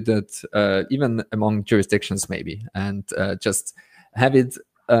distributed even among jurisdictions maybe, and just have it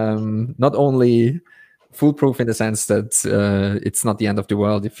not only foolproof in the sense that it's not the end of the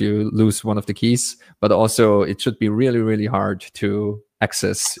world if you lose one of the keys, but also it should be really, really hard to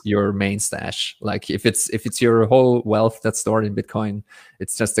access your main stash. Like, if it's your whole wealth that's stored in Bitcoin,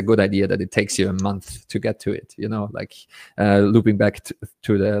 it's just a good idea that it takes you a month to get to it. Like looping back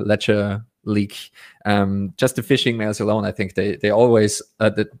to the Ledger leak, just the phishing mails alone, I think they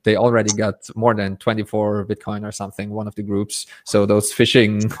already got more than 24 Bitcoin or something, one of the groups. So those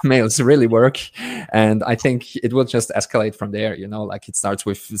phishing mails really work, and I think it will just escalate from there. Like, it starts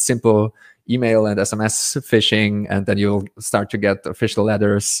with simple email and SMS phishing, and then you'll start to get official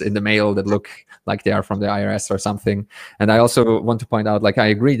letters in the mail that look like they are from the IRS or something. And I also want to point out, like, I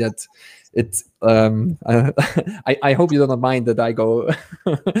agree that it's I hope you don't mind that I go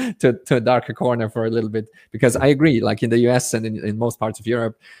to a darker corner for a little bit, because I agree, like in the US and in most parts of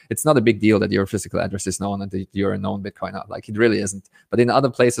Europe, it's not a big deal that your physical address is known and that you're a known Bitcoiner. Like, it really isn't. But in other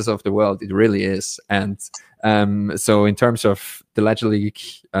places of the world, it really is. And so in terms of the Ledger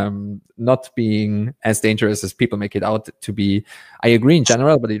leak not being as dangerous as people make it out to be, I agree in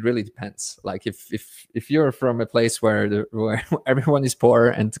general, but it really depends. Like, if you're from a place where everyone is poor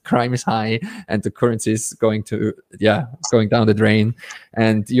and crime is high and the currency is going down the drain,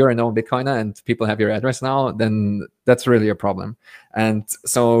 and you're a known Bitcoiner and people have your address now, then that's really a problem. And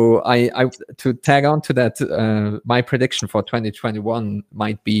so I to tag on to that, my prediction for 2021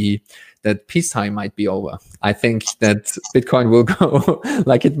 might be that peacetime might be over. I think that Bitcoin will go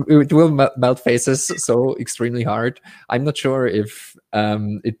like it will melt faces so extremely hard. I'm not sure if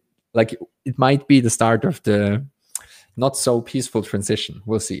it might be the start of the not so peaceful transition.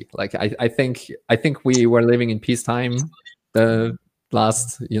 We'll see. Like, I think we were living in peacetime the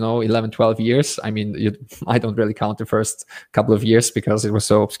last 11, 12 years. I mean, I don't really count the first couple of years because it was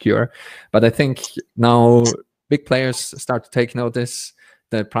so obscure, but I think now big players start to take notice.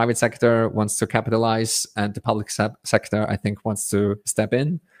 The private sector wants to capitalize, and the public sector, I think, wants to step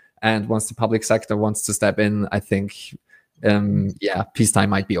in. And once the public sector wants to step in, I think peacetime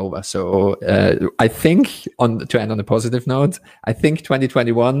might be over. So I think, to end on a positive note, I think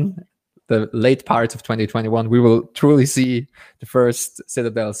 2021, the late part of 2021, we will truly see the first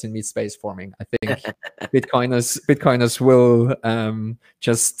citadels in Meatspace forming. I think Bitcoiners will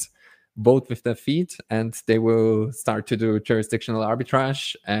just vote with their feet, and they will start to do jurisdictional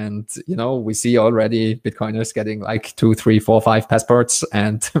arbitrage. And we see already Bitcoiners getting like 2, 3, 4, 5 passports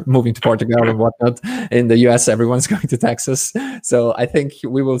and moving to Portugal and whatnot. In the US, everyone's going to Texas. So I think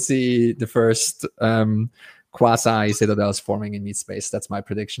we will see the first quasi citadels forming in Meatspace. That's my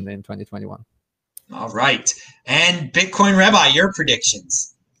prediction in 2021. All right. And Bitcoin Rabbi, your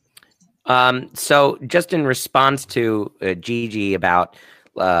predictions. So just in response to Gigi about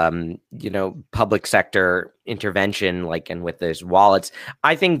public sector intervention, like, and with those wallets,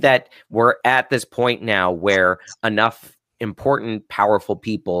 I think that we're at this point now where enough important, powerful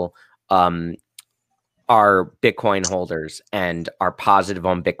people are Bitcoin holders and are positive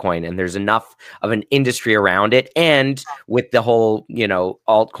on Bitcoin, and there's enough of an industry around it, and with the whole, you know,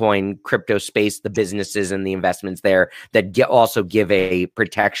 altcoin crypto space, the businesses and the investments there that also give a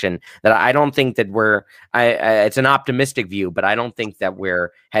protection, that I don't think that it's an optimistic view, but I don't think that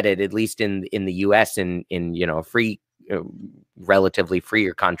we're headed, at least in the US, in you know, a free, relatively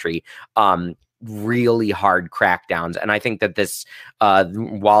freer country, really hard crackdowns. And I think that this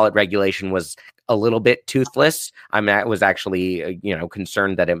wallet regulation was a little bit toothless. I mean, I was actually, you know,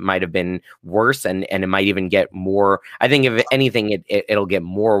 concerned that it might have been worse, and it might even get more. I think if anything, it'll get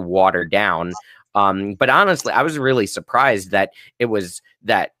more watered down. But honestly, I was really surprised that it was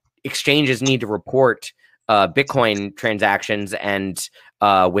that exchanges need to report Bitcoin transactions and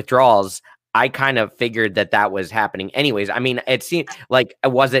withdrawals. I kind of figured that was happening anyways. I mean, it seemed like,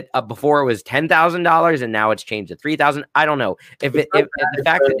 was it before it was $10,000 and now it's changed to 3,000? I don't know if the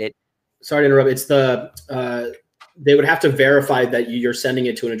fact that it. Sorry to interrupt. It's they would have to verify that you're sending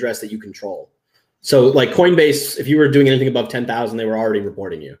it to an address that you control. So like Coinbase, if you were doing anything above 10,000, they were already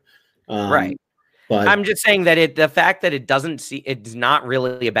reporting you. Right. But I'm just saying that the fact that it's not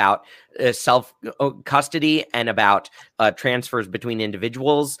really about self custody and about transfers between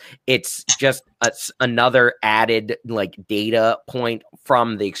individuals. It's just another added like data point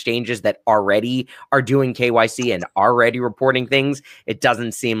from the exchanges that already are doing KYC and already reporting things. It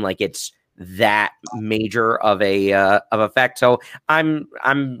doesn't seem like it's that major of a effect. So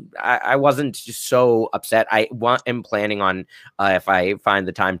I wasn't just so upset. I'm planning on if I find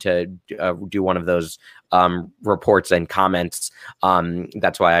the time to do one of those reports and comments.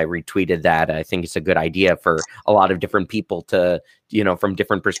 That's why I retweeted that. I think it's a good idea for a lot of different people to, you know, from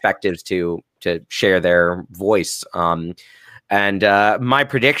different perspectives to share their voice. And my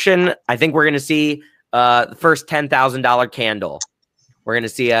prediction, I think we're going to see the first $10,000 candle. We're going to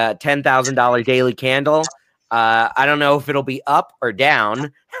see a $10,000 daily candle. I don't know if it'll be up or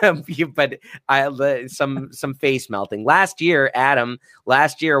down, but some face melting. Last year, Adam,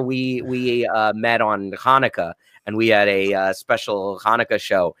 we met on Hanukkah, and we had a special Hanukkah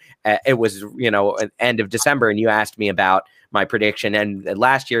show. It was, you know, end of December, and you asked me about my prediction. And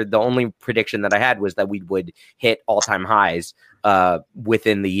last year, the only prediction that I had was that we would hit all-time highs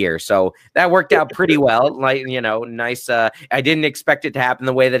within the year. So that worked out pretty well. Like, you know, nice. I didn't expect it to happen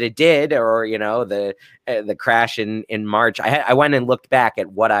the way that it did, or, you know, the crash in March. I went and looked back at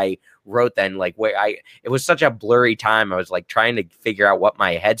what I wrote then, like it was such a blurry time. I was like trying to figure out what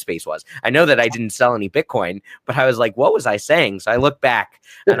my headspace was. I know that I didn't sell any Bitcoin, but I was like, what was I saying? So I looked back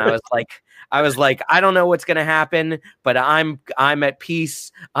and I was like, I don't know what's going to happen, but I'm at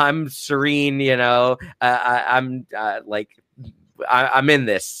peace. I'm serene. You know, I'm in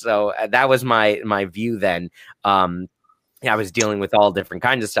this. So that was my view then. I was dealing with all different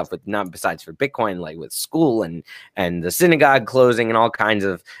kinds of stuff, with not besides for Bitcoin, like with school and the synagogue closing and all kinds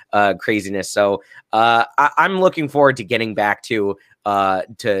of craziness. So I'm looking forward to getting back to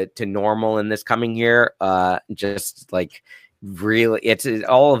normal in this coming year. Just like really, it's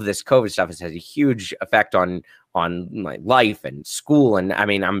all of this COVID stuff has had a huge effect on my life and school, and I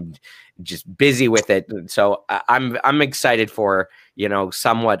mean, I'm just busy with it. So I'm excited for, you know,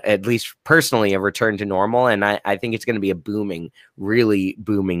 somewhat, at least personally, a return to normal. And I think it's going to be a really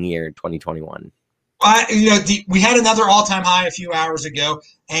booming year in 2021. You know, we had another all-time high a few hours ago,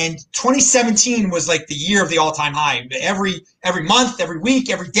 and 2017 was like the year of the all-time high. Every month, every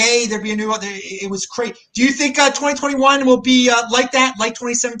week, every day, there'd be a new. It was crazy. Do you think 2021 will be like that, like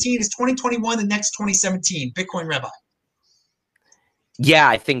 2017? Is 2021 the next 2017? Bitcoin Rabbi. Yeah,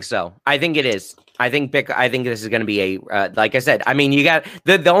 I think so. I think it is. I think this is going to be a like I said. I mean, you got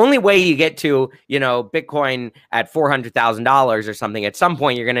the only way you get to, you know, Bitcoin at $400,000 or something. At some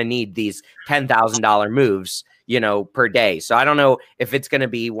point, you're going to need these $10,000 moves, you know, per day. So I don't know if it's going to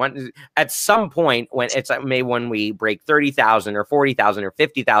be one at some point when when we break 30,000 or 40,000 or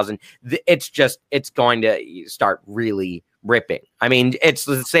 50,000. It's going to start really ripping. I mean, it's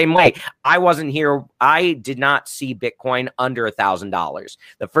the same way. I wasn't here. I did not see Bitcoin under $1,000.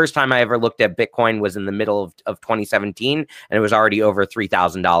 The first time I ever looked at Bitcoin was in the middle of 2017, and it was already over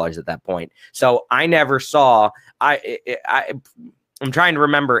 $3,000 at that point. So I never saw. I'm trying to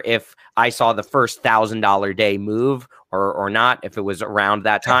remember if I saw the first $1,000 day move or not, if it was around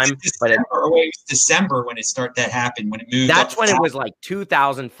that time. But it was December when that happened, when it moved. That's when it was like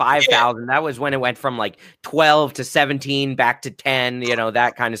 2,000, 5,000. That was when it went from like 12 to 17 back to 10, you know,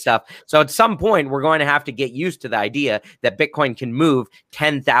 that kind of stuff. So at some point, we're going to have to get used to the idea that Bitcoin can move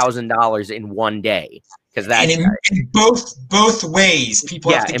 $10,000 in one day. Because that's in both ways,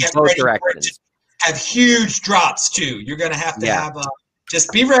 people have to get both ready directions. Have huge drops too. You're going to have to have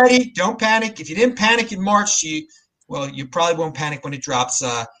just be ready. Don't panic. If you didn't panic in March, you probably won't panic when it drops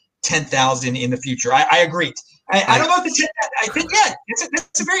 10,000 in the future. I agree. I don't know if it's. I think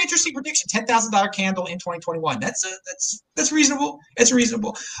it's a very interesting prediction. $10,000 candle in 2021. That's reasonable. It's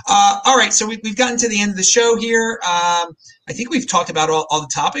reasonable. All right, so we've gotten to the end of the show here. I think we've talked about all the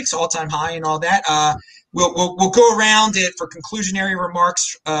topics, all-time high, and all that. We'll go around it for conclusionary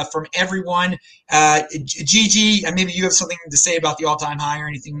remarks from everyone. Gigi, maybe you have something to say about the all-time high or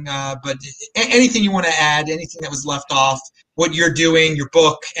anything, but anything you want to add, anything that was left off, what you're doing, your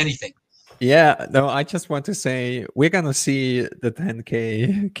book, anything. Yeah, no, I just want to say we're going to see the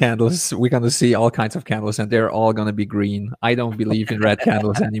 10K candles. We're going to see all kinds of candles, and they're all going to be green. I don't believe in red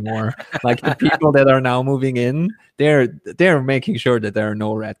candles anymore. Like the people that are now moving in, they're making sure that there are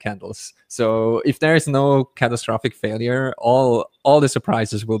no red candles. So if there is no catastrophic failure, all the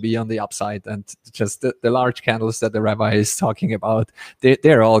surprises will be on the upside, and just the large candles that the rabbi is talking about,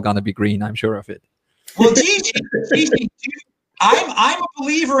 they're all going to be green. I'm sure of it. Well, Gigi, I'm a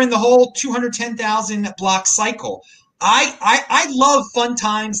believer in the whole 210,000 block cycle. I love fun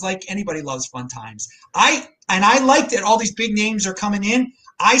times like anybody loves fun times. I like that all these big names are coming in.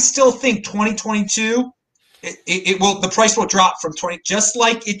 I still think 2022 the price will drop from 20, just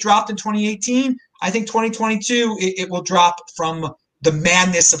like it dropped in 2018. I think 2022 it will drop from the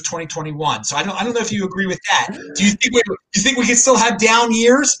madness of 2021. So I don't know if you agree with that. Do you think we can still have down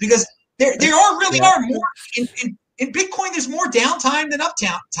years? Because there are more in Bitcoin, there's more downtime than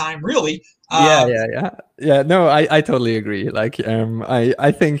uptime, really. Yeah. No, I totally agree. Like,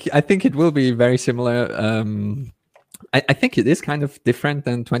 I think it will be very similar. I think it is kind of different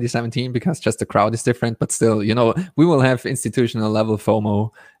than 2017 because just the crowd is different. But still, we will have institutional level FOMO,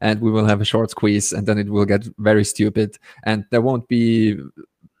 and we will have a short squeeze, and then it will get very stupid, and there won't be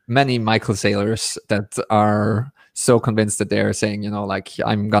many Michael Saylors that are so convinced that they're saying, like,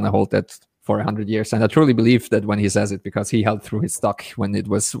 I'm gonna hold that for 100 years. And I truly believe that when he says it, because he held through his stock when it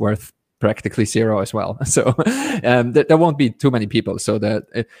was worth practically zero as well. So there won't be too many people, so that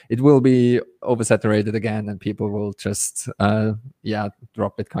it will be oversaturated again, and people will just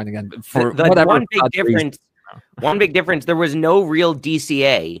drop Bitcoin again. For one big difference, there was no real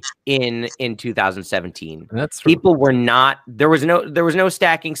DCA in 2017. That's true. People were not, there was no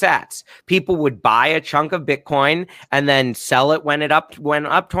stacking sats. People would buy a chunk of Bitcoin and then sell it when it went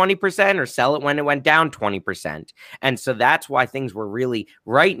up 20%, or sell it when it went down 20%. And so that's why things were really,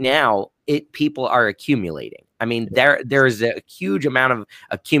 right now, people are accumulating. I mean, there is a huge amount of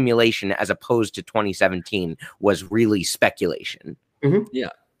accumulation, as opposed to 2017 was really speculation. Mm-hmm.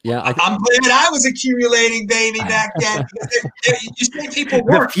 Yeah, I'm glad I was accumulating, baby, back then. You say people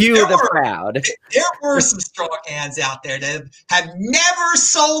were. The crowd. There were some strong hands out there that have never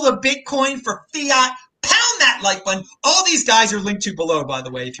sold a Bitcoin for fiat. Pound that like button. All these guys are linked to below, by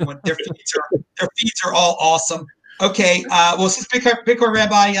the way. If you want, their feeds are all awesome. Okay, well, since Bitcoin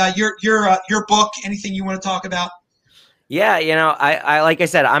Rabbi, your book, anything you want to talk about? Yeah, I like I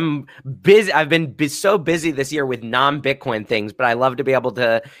said, I'm busy. I've been so busy this year with non-Bitcoin things, but I love to be able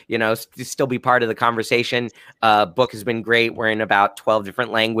to, still be part of the conversation. Book has been great. We're in about 12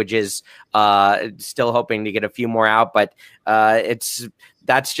 different languages. Still hoping to get a few more out, but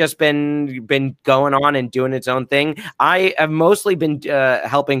that's just been going on and doing its own thing. I have mostly been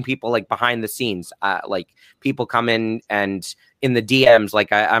helping people like behind the scenes, like people come in and in the DMs,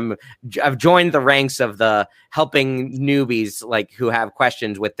 like I've joined the ranks of the helping newbies, like who have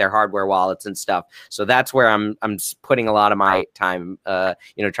questions with their hardware wallets and stuff. So that's where I'm putting a lot of my time,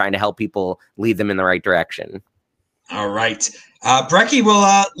 trying to help people lead them in the right direction. All right. Brecky, we'll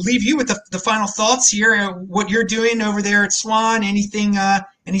leave you with the final thoughts here. What you're doing over there at Swan, anything,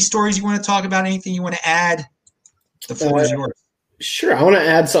 any stories you want to talk about, anything you want to add? The floor is yours. Sure. I want to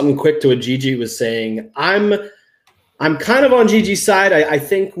add something quick to what Gigi was saying. I'm kind of on Gigi's side. I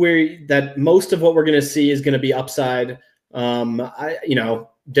think that most of what we're going to see is going to be upside.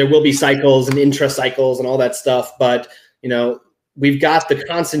 There will be cycles and intra cycles and all that stuff, but we've got the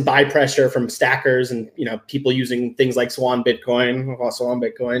constant buy pressure from stackers and people using things like Swan Bitcoin,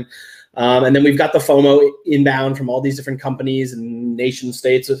 and then we've got the FOMO inbound from all these different companies and nation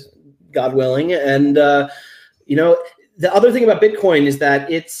states, God willing. And the other thing about Bitcoin is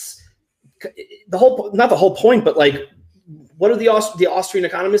that it's not the whole point, but like, what do the Austrian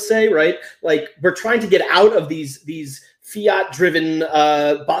economists say, right? Like, we're trying to get out of these fiat-driven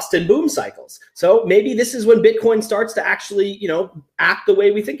bust and boom cycles. So maybe this is when Bitcoin starts to actually, act the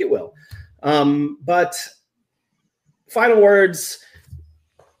way we think it will. But final words.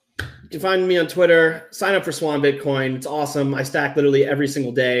 You can find me on Twitter. Sign up for Swan Bitcoin. It's awesome. I stack literally every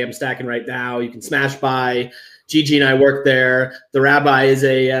single day. I'm stacking right now. You can smash buy. Gigi and I work there. The rabbi is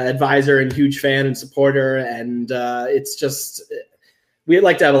a advisor and huge fan and supporter, and it's just we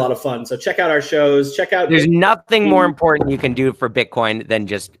like to have a lot of fun. So check out our shows. Check out. There's nothing more important you can do for Bitcoin than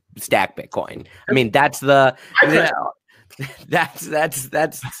just stack Bitcoin. I mean, that's the. That's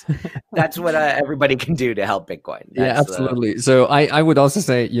what everybody can do to help Bitcoin. Yeah, absolutely. So I would also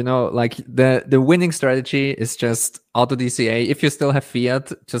say, like the winning strategy is just auto DCA. If you still have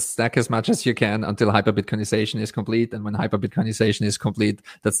fiat, just stack as much as you can until hyper Bitcoinization is complete. And when hyper Bitcoinization is complete,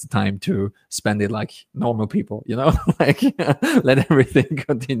 that's the time to spend it like normal people, like let everything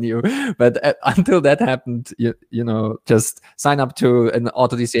continue. But until that happened, just sign up to an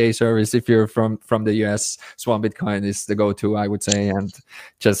auto DCA service. If you're from the US, Swan Bitcoin is the go-to, I would say. And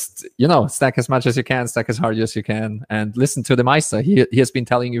just, stack as much as you can, stack as hard as you can, and listen to the Meister. He has been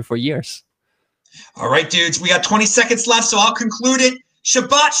telling you for years. All right, dudes, we got 20 seconds left, so I'll conclude it.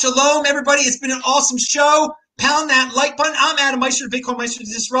 Shabbat Shalom, everybody. It's been an awesome show. Pound that like button. I'm Adam Meister, Bitcoin Meister,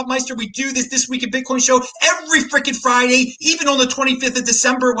 Disrupt Meister. We do this Week in Bitcoin show every freaking Friday, even on the 25th of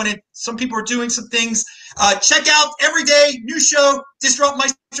December when some people are doing some things. Check out every day, new show,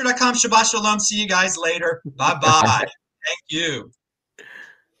 disruptmeister.com. Shabbat Shalom. See you guys later. Bye-bye. Thank you.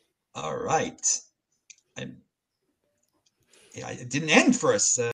 All right. It didn't end for us.